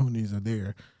opportunities are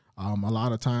there. A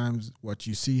lot of times what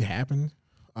you see happen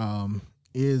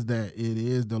is that it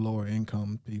is the lower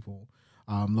income people,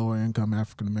 lower income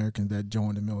African Americans that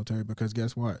join the military, because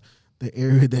guess what? The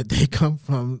area that they come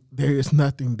from, there is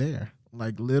nothing there.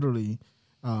 Like literally,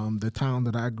 the town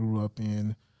that I grew up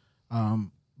in,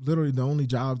 literally the only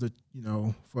jobs that,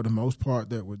 for the most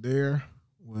part that were there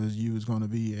was you was going to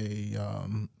be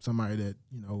a somebody that,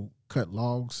 cut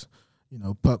logs,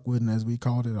 puckwooding as we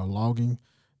called it, or logging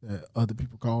that other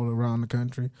people call it around the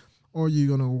country, or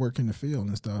you're going to work in the field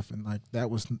and stuff. And like,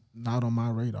 that was not on my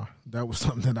radar. That was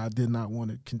something that I did not want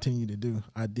to continue to do.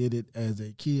 I did it as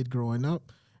a kid growing up,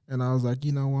 and I was like,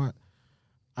 you know what?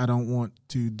 I don't want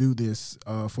to do this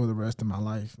for the rest of my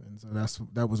life. And so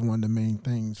that was one of the main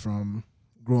things from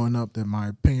growing up that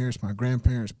my parents, my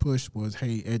grandparents pushed was,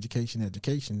 hey,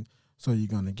 education, so you're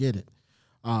going to get it.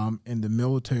 And the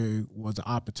military was an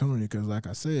opportunity because, like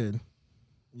I said,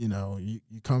 you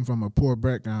come from a poor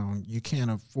background, you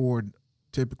can't afford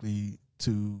typically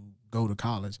to go to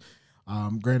college.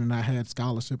 Granted, I had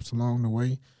scholarships along the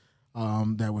way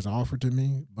that was offered to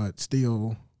me, but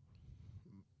still,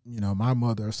 my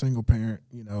mother, a single parent,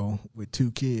 with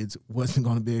 2 kids, wasn't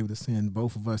going to be able to send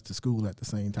both of us to school at the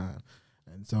same time.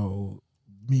 And so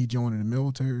me joining the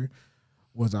military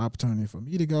was an opportunity for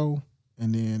me to go,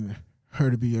 and then her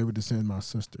to be able to send my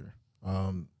sister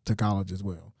to college as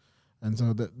well. And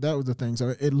so that was the thing.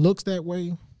 So it looks that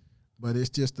way, but it's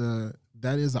just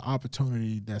that is an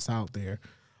opportunity that's out there.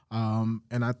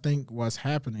 And I think what's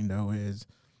happening, though, is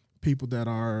people that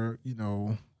are,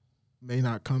 may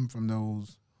not come from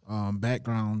those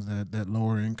backgrounds, that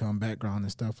lower income background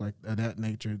and stuff like that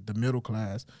nature, the middle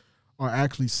class, are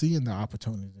actually seeing the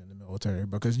opportunities in the military.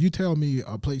 Because you tell me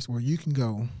a place where you can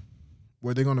go,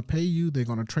 where they're going to pay you, they're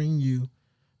going to train you,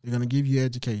 they're going to give you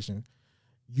education.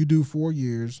 You do 4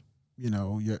 years,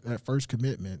 that first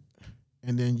commitment,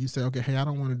 and then you say, okay, hey, I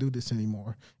don't want to do this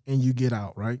anymore, and you get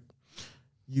out, right?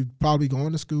 You probably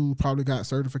going to school, probably got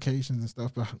certifications and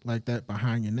stuff like that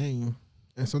behind your name,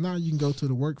 and so now you can go to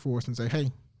the workforce and say,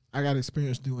 hey, I got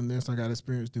experience doing this, I got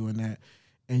experience doing that,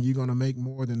 and you're going to make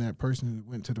more than that person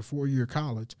who went to the 4-year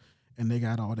college, and they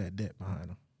got all that debt behind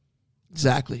them.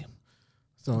 Exactly.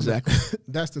 So exactly,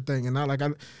 that's the thing. And I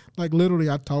literally,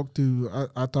 I talked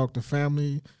to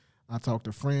family, I talked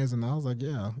to friends, and I was like,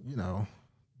 yeah,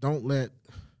 don't let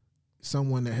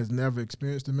someone that has never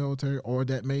experienced the military, or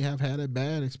that may have had a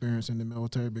bad experience in the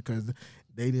military because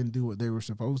they didn't do what they were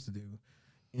supposed to do,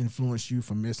 influence you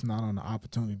from missing out on the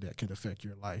opportunity that could affect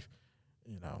your life.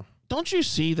 Don't you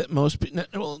see that most people?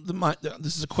 Well,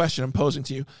 this is a question I'm posing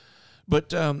to you,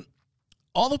 but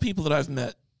all the people that I've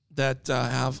met that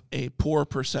have a poor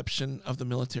perception of the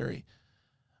military,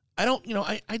 I don't,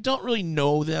 I don't really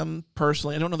know them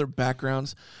personally. I don't know their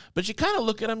backgrounds, but you kind of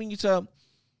look at them and you say,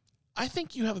 I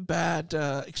think you have a bad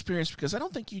experience because I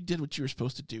don't think you did what you were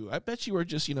supposed to do. I bet you were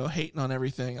just, hating on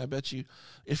everything. I bet you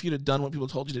if you'd have done what people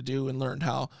told you to do and learned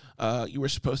how you were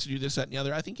supposed to do this, that, and the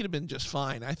other, I think you'd have been just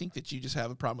fine. I think that you just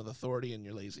have a problem with authority and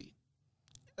you're lazy.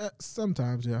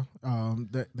 Sometimes, yeah.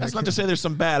 That's not to say there's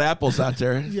some bad apples out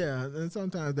there. Yeah, and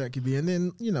sometimes that could be. And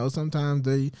then, sometimes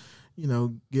they,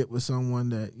 get with someone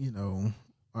that,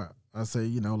 I say,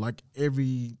 like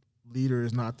every leader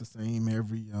is not the same.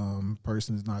 Every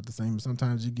person is not the same.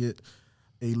 Sometimes you get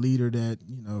a leader that,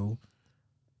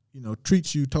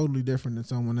 treats you totally different than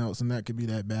someone else, and that could be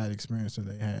that bad experience that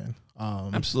they had.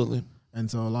 Absolutely.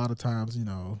 And so a lot of times,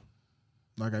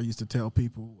 like I used to tell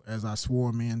people as I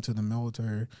swore them into the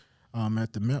military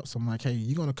at the MEPS, I'm like, hey,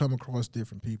 you're going to come across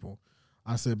different people.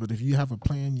 I said, but if you have a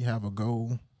plan, you have a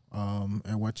goal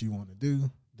and what you want to do,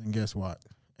 then guess what?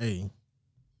 Hey,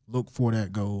 look for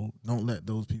that goal. Don't let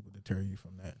those people deter you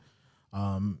from that.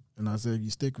 And I said, if you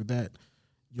stick with that,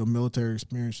 your military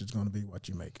experience is going to be what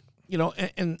you make it.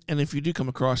 And if you do come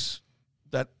across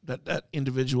that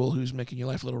individual who's making your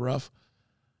life a little rough,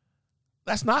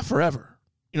 that's not forever.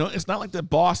 It's not like the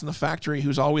boss in the factory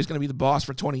who's always going to be the boss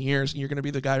for 20 years and you're going to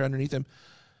be the guy underneath him.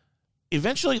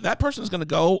 Eventually, that person's going to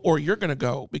go or you're going to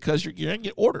go because you're going to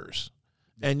get orders.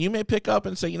 And you may pick up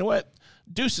and say, you know what,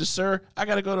 deuces, sir, I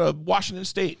got to go to Washington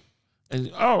State.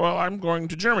 And, oh, well, I'm going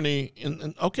to Germany.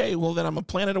 And okay, well, then I'm a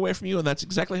planet away from you, and that's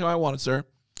exactly how I want it, sir.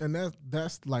 And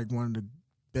that's like one of the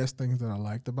best things that I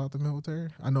liked about the military.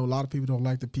 I know a lot of people don't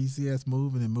like the PCS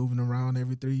moving and moving around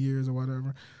every 3 years or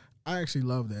whatever. I actually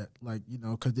love that, like,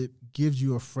 because it gives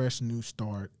you a fresh new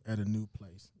start at a new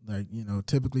place. Like,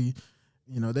 typically,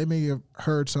 they may have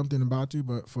heard something about you,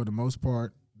 but for the most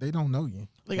part, they don't know you.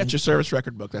 They got your service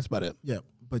record book. That's about it. Yeah,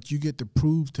 but you get to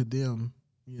prove to them,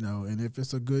 and if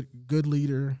it's a good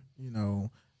leader,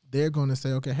 they're going to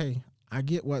say, okay, hey, I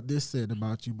get what this said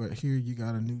about you, but here you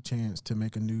got a new chance to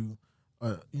make a new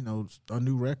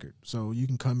record. So you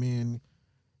can come in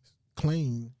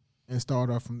clean and start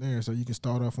off from there. So you can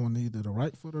start off on either the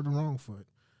right foot or the wrong foot,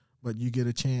 but you get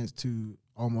a chance to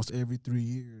almost every 3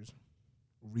 years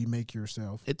remake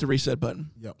yourself. Hit the reset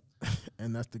button. Yep.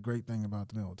 And that's the great thing about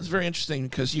the military. It's very interesting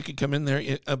because you could come in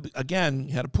there. Again,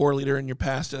 you had a poor leader in your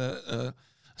past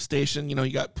station.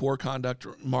 You got poor conduct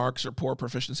marks or poor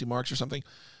proficiency marks or something.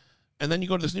 And then you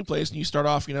go to this new place and you start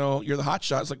off, you're the hot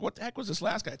shot. It's like, what the heck was this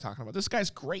last guy talking about? This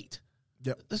guy's great.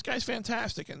 Yep. This guy's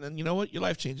fantastic. And then you know what? Your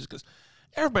life changes because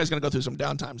everybody's going to go through some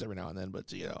downtimes every now and then.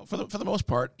 But, for the most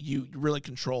part, you really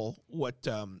control what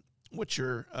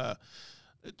your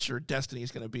destiny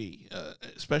is going to be,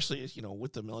 especially as,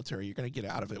 with the military. You're going to get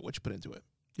out of it what you put into it.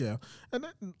 Yeah, and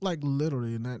that, like,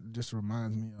 literally, and that just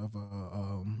reminds me of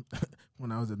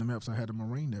when I was at the MEPS, I had a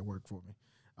Marine that worked for me.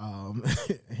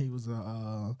 He was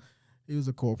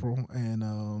a corporal,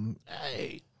 and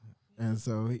hey, and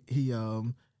so he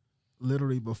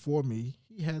literally before me,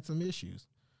 he had some issues.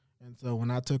 And so when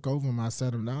I took over him, I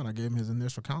sat him down, I gave him his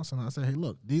initial counsel, and I said, hey,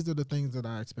 look, these are the things that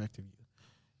I expect of you.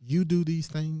 You do these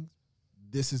things,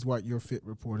 this is what your fit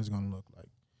report is going to look like.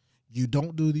 You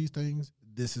don't do these things,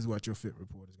 this is what your fit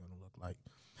report is going to look like.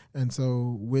 And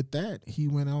so with that, he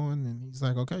went on and he's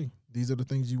like, okay, these are the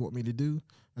things you want me to do.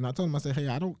 And I told him, I said, hey,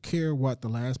 I don't care what the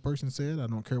last person said. I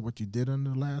don't care what you did under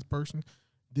the last person.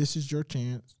 This is your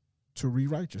chance to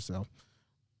rewrite yourself.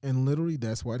 And literally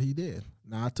that's what he did.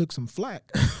 Now, I took some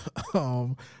flack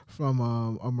from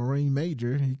a Marine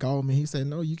major. He called me. He said,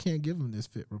 no, you can't give him this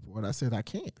fit report. I said, I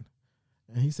can.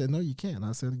 And he said, no, you can't.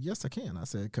 I said, yes, I can. I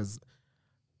said, because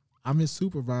I'm his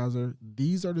supervisor.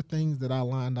 These are the things that I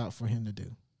lined out for him to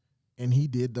do. And he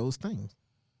did those things.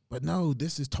 But no,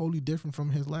 this is totally different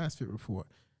from his last fit report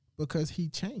because he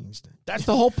changed. That's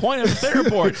the whole point of the fit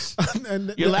reports.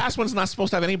 Your last one's not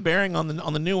supposed to have any bearing on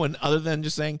the new one other than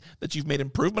just saying that you've made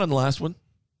improvement on the last one.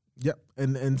 Yep.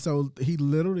 And so he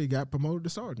literally got promoted to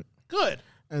sergeant. Good.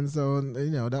 And so,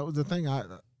 that was the thing.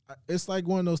 It's like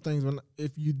one of those things when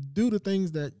if you do the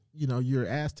things that, you're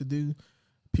asked to do,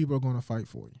 people are going to fight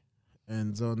for you.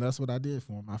 And so that's what I did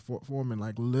for him. I fought for him, and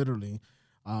like literally,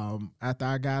 after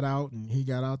I got out and he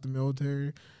got out the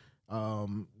military,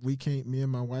 me and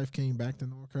my wife came back to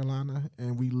North Carolina,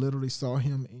 and we literally saw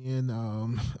him in,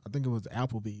 I think it was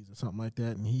Applebee's or something like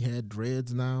that, and he had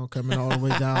dreads now coming all the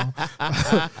way down.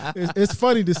 It's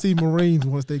funny to see Marines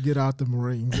once they get out the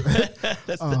Marines.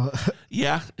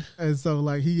 Yeah. And so,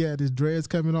 like, he had his dreads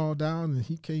coming all down, and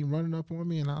he came running up on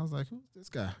me, and I was like, who's this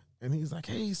guy? And he's like,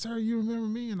 hey, sir, you remember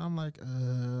me? And I'm like,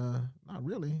 not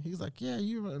really. He's like, yeah,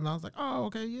 you. And I was like, oh,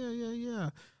 okay, yeah.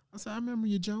 I said, I remember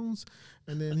you, Jones.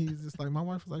 And then he's just like, my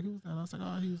wife was like, who's that? I was like,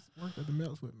 oh, he worked at the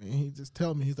Melts with me. And he just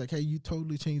told me, he's like, hey, you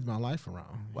totally changed my life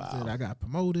around. Wow. He said, I got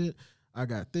promoted. I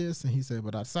got this. And he said,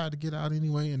 but I decided to get out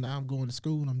anyway. And now I'm going to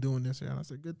school and I'm doing this here. And I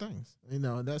said, good things. You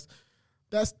know, that's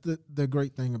the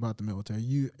great thing about the military.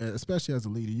 You, especially as a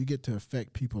leader, you get to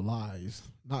affect people's lives,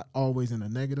 not always in a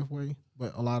negative way,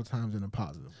 but a lot of times in a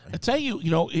positive way. I tell you,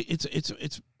 you know,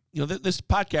 it's you know, this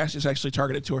podcast is actually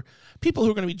targeted to people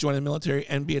who are going to be joining the military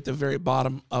and be at the very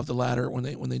bottom of the ladder when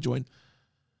they join.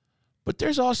 But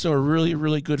there's also a really,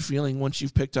 really good feeling once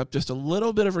you've picked up just a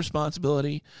little bit of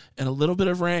responsibility and a little bit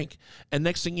of rank. And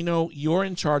next thing you know, you're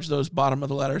in charge of those bottom of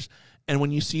the ladders. And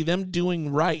when you see them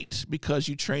doing right because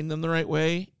you train them the right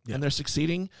way and they're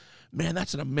succeeding, man,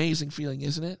 that's an amazing feeling,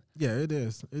 isn't it? Yeah, it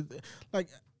is.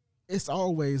 It's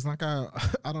always like, I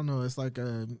don't know, it's like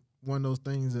one of those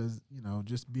things as, you know,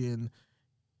 just being,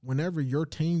 whenever your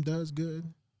team does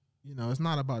good, you know, it's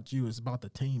not about you, it's about the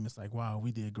team. It's like, wow,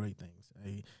 we did great things.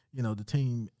 Hey, you know, the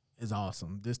team is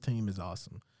awesome. This team is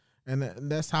awesome. And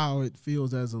that's how it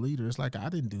feels as a leader. It's like, I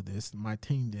didn't do this. My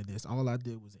team did this. All I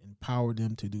did was empower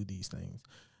them to do these things.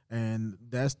 And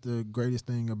that's the greatest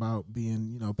thing about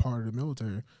being, you know, part of the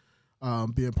military,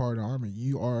 being part of the Army.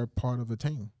 You are part of a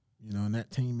team, you know, and that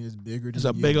team is bigger than you. It's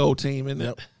a big old team, isn't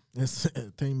it?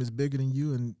 A team is bigger than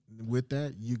you, and with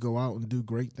that, you go out and do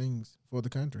great things for the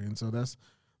country. And so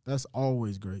that's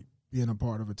always great, being a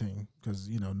part of a team, because,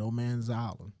 you know, no man's an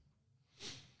island.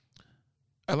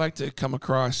 I like to come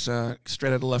across straight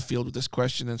out of left field with this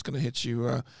question that's going to hit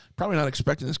you. Probably not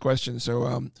expecting this question. So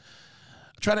I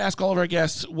try to ask all of our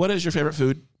guests, what is your favorite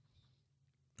food?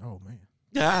 Oh, man.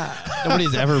 Ah.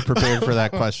 Nobody's ever prepared for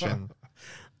that question.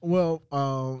 Well,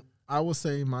 I will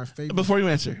say my favorite. Before you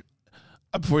answer,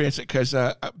 because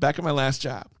back at my last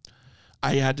job,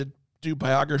 I had to do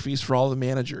biographies for all the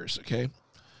managers, okay?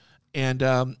 And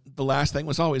the last thing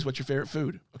was always, what's your favorite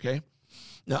food, okay?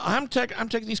 Now, I'm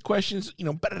taking these questions, you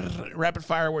know, rapid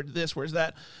fire, where's this, where's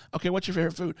that? Okay, what's your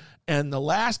favorite food? And the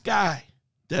last guy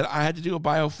that I had to do a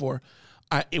bio for,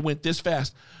 it went this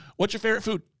fast. What's your favorite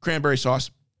food? Cranberry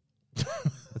sauce.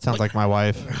 That sounds like my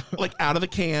wife. Like out of the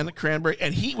can, cranberry.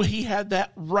 And he had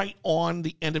that right on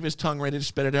the end of his tongue, ready to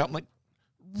spit it out. I'm like,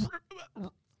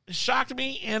 it shocked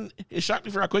me, and it shocked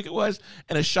me for how quick it was,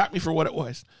 and it shocked me for what it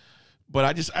was. But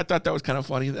I thought that was kind of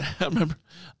funny. I remember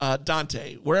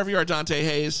Dante, wherever you are, Dante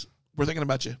Hayes, we're thinking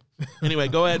about you. Anyway,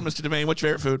 go ahead, Mr. DeVane. What's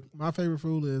your favorite food? My favorite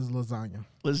food is lasagna.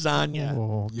 Lasagna.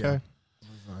 Oh, okay. Yeah.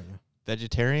 Lasagna.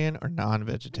 Vegetarian or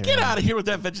non-vegetarian? Get out of here with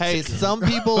that vegetarian. Hey, some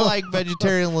people like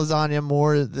vegetarian lasagna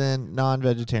more than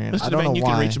non-vegetarian. Mr. I don't DeVane, know you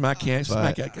why. can reach him. I can't. but-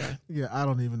 Smack that guy. Yeah, I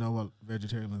don't even know what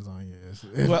vegetarian lasagna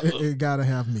is. Well, It got to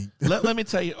have meat. Let me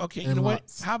tell you. Okay, you And know what?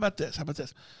 lots. How about this?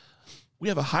 We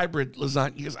have a hybrid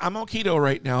lasagna because I'm on keto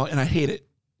right now and I hate it,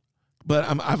 but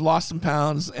I've lost some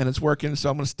pounds and it's working, so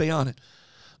I'm going to stay on it.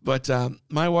 But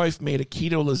my wife made a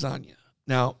keto lasagna.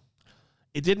 Now,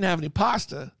 it didn't have any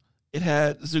pasta. It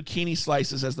had zucchini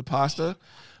slices as the pasta,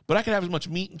 but I could have as much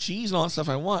meat and cheese and all that stuff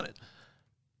I wanted.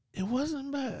 It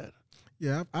wasn't bad.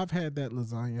 Yeah, I've had that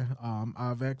lasagna.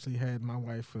 I've actually had my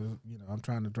wife, you know, I'm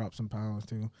trying to drop some pounds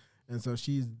too. And so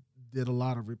she's did a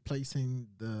lot of replacing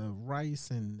the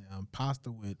rice and pasta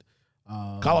with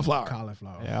Cauliflower.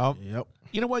 Yep.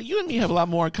 You know what? You and me have a lot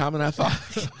more in common than I thought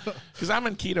because I'm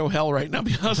in keto hell right now, to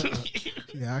be honest with you.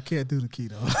 Yeah, I can't do the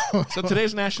keto. So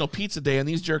today's National Pizza Day, and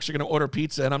these jerks are going to order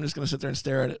pizza, and I'm just going to sit there and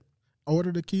stare at it.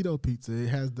 Order the keto pizza. It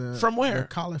has the From where? the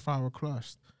cauliflower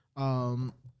crust.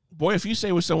 Boy, if you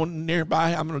say with someone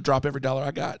nearby, I'm going to drop every dollar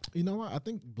I got. You know what? I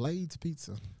think Blade's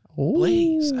Pizza.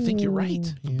 Blaze, I think you're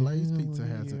right. Blaze Pizza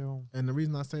has it. And the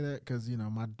reason I say that, because, you know,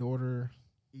 my daughter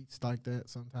eats like that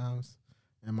sometimes.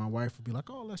 And my wife would be like,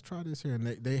 oh, let's try this here. And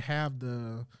they have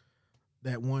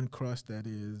that one crust that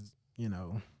is, you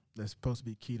know, that's supposed to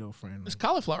be keto friendly. It's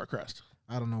cauliflower crust.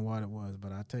 I don't know what it was,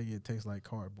 but I tell you, it tastes like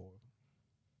cardboard.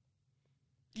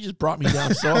 You just brought me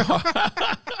down so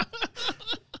hard.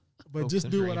 But just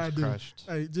do what I do.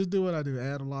 Hey, just do what I do.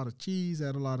 Add a lot of cheese,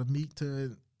 add a lot of meat to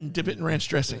it. Dip it in ranch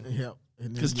dressing. Yep.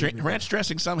 Because ranch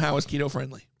dressing somehow is keto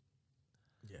friendly.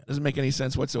 Yeah. Doesn't make any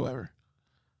sense whatsoever.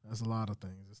 That's a lot of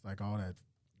things. It's like all that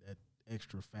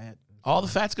extra fat. All the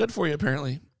fat's good for you,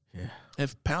 apparently. Yeah.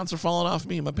 If pounds are falling off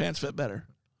me, my pants fit better.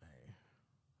 Hey,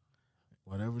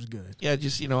 whatever's good. Yeah,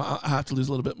 just, you know, I'll have to lose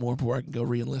a little bit more before I can go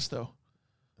re-enlist, though.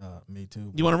 Me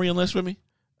too. You want to re-enlist with me?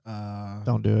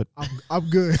 Don't do it. I'm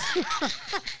good.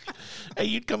 Hey,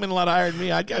 you'd come in a lot higher than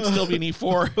me. I'd still be an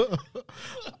E4.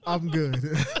 I'm good.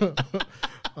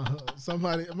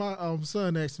 My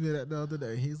son asked me that the other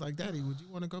day. He's like, Daddy, would you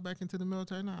want to go back into the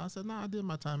military now? I said, no, I did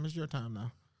my time. It's your time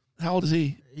now. How old is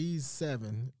he? He's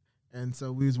 7. And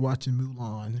so we was watching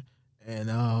Mulan, and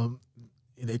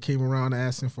they came around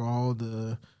asking for all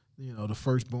the, the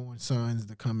firstborn sons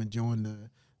to come and join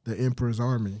the Emperor's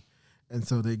army. And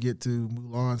so they get to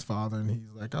Mulan's father, and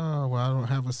he's like, "Oh, well, I don't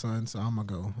have a son, so I'm going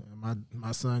to go." And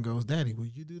my son goes, "Daddy, will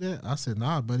you do that?" I said,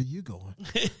 "Nah, buddy, you going."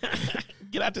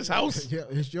 Get out this house. Yeah,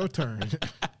 it's your turn.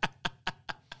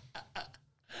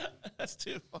 That's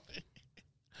too funny.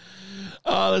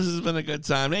 Oh, this has been a good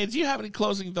time. Hey, do you have any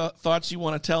closing thoughts you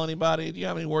want to tell anybody? Do you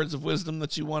have any words of wisdom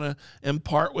that you want to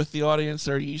impart with the audience,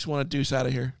 or you just want to deuce out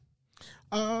of here?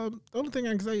 The only thing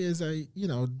I can say is,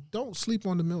 don't sleep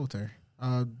on the military.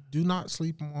 Do not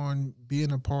sleep on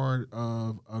being a part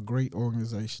of a great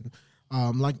organization.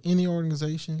 Like any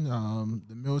organization,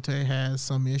 the military has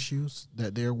some issues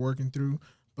that they're working through,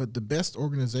 but the best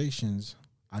organizations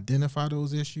identify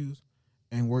those issues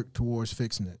and work towards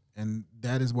fixing it. And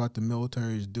that is what the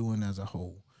military is doing as a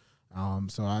whole.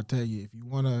 So I tell you, if you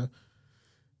want to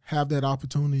have that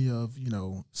opportunity of,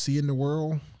 seeing the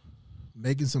world,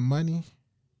 making some money,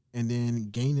 and then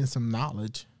gaining some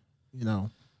knowledge,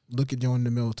 look at joining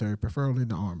the military, preferably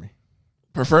the Army.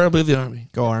 Preferably the Army.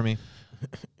 Go Army.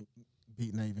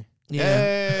 Beat Navy. Yeah.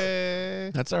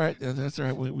 Hey. That's all right. That's all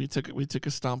right. We took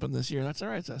a stomping this year. That's all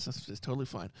right. That's totally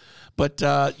fine. But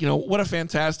what a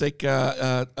fantastic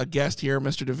a guest here,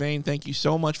 Mr. DeVane. Thank you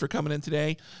so much for coming in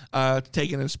today,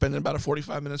 taking and spending about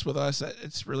 45 minutes with us.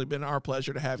 It's really been our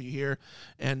pleasure to have you here,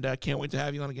 and can't wait to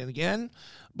have you on again.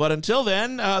 But until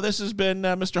then, this has been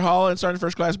Mr. Hall and Sergeant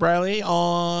First Class Briley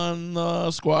on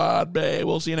the Squad Bay.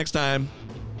 We'll see you next time.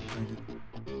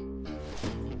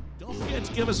 Don't forget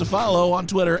to give us a follow on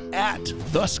Twitter at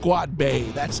The Squad Bay.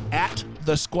 That's at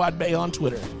The Squad Bay on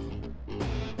Twitter.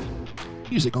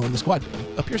 Music on The Squad Bay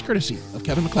appears courtesy of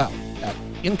Kevin MacLeod at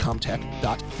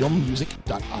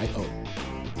incomtech.filmmusic.io.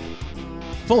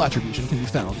 Full attribution can be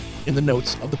found in the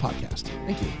notes of the podcast.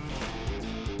 Thank you.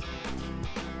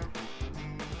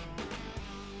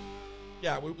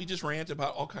 Yeah, we just rant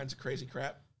about all kinds of crazy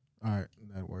crap. All right,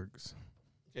 that works.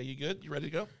 Okay, you good? You ready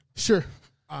to go? Sure,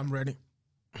 I'm ready.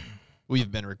 We've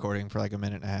been recording for like a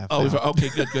minute and a half. Oh, now. okay,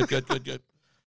 good.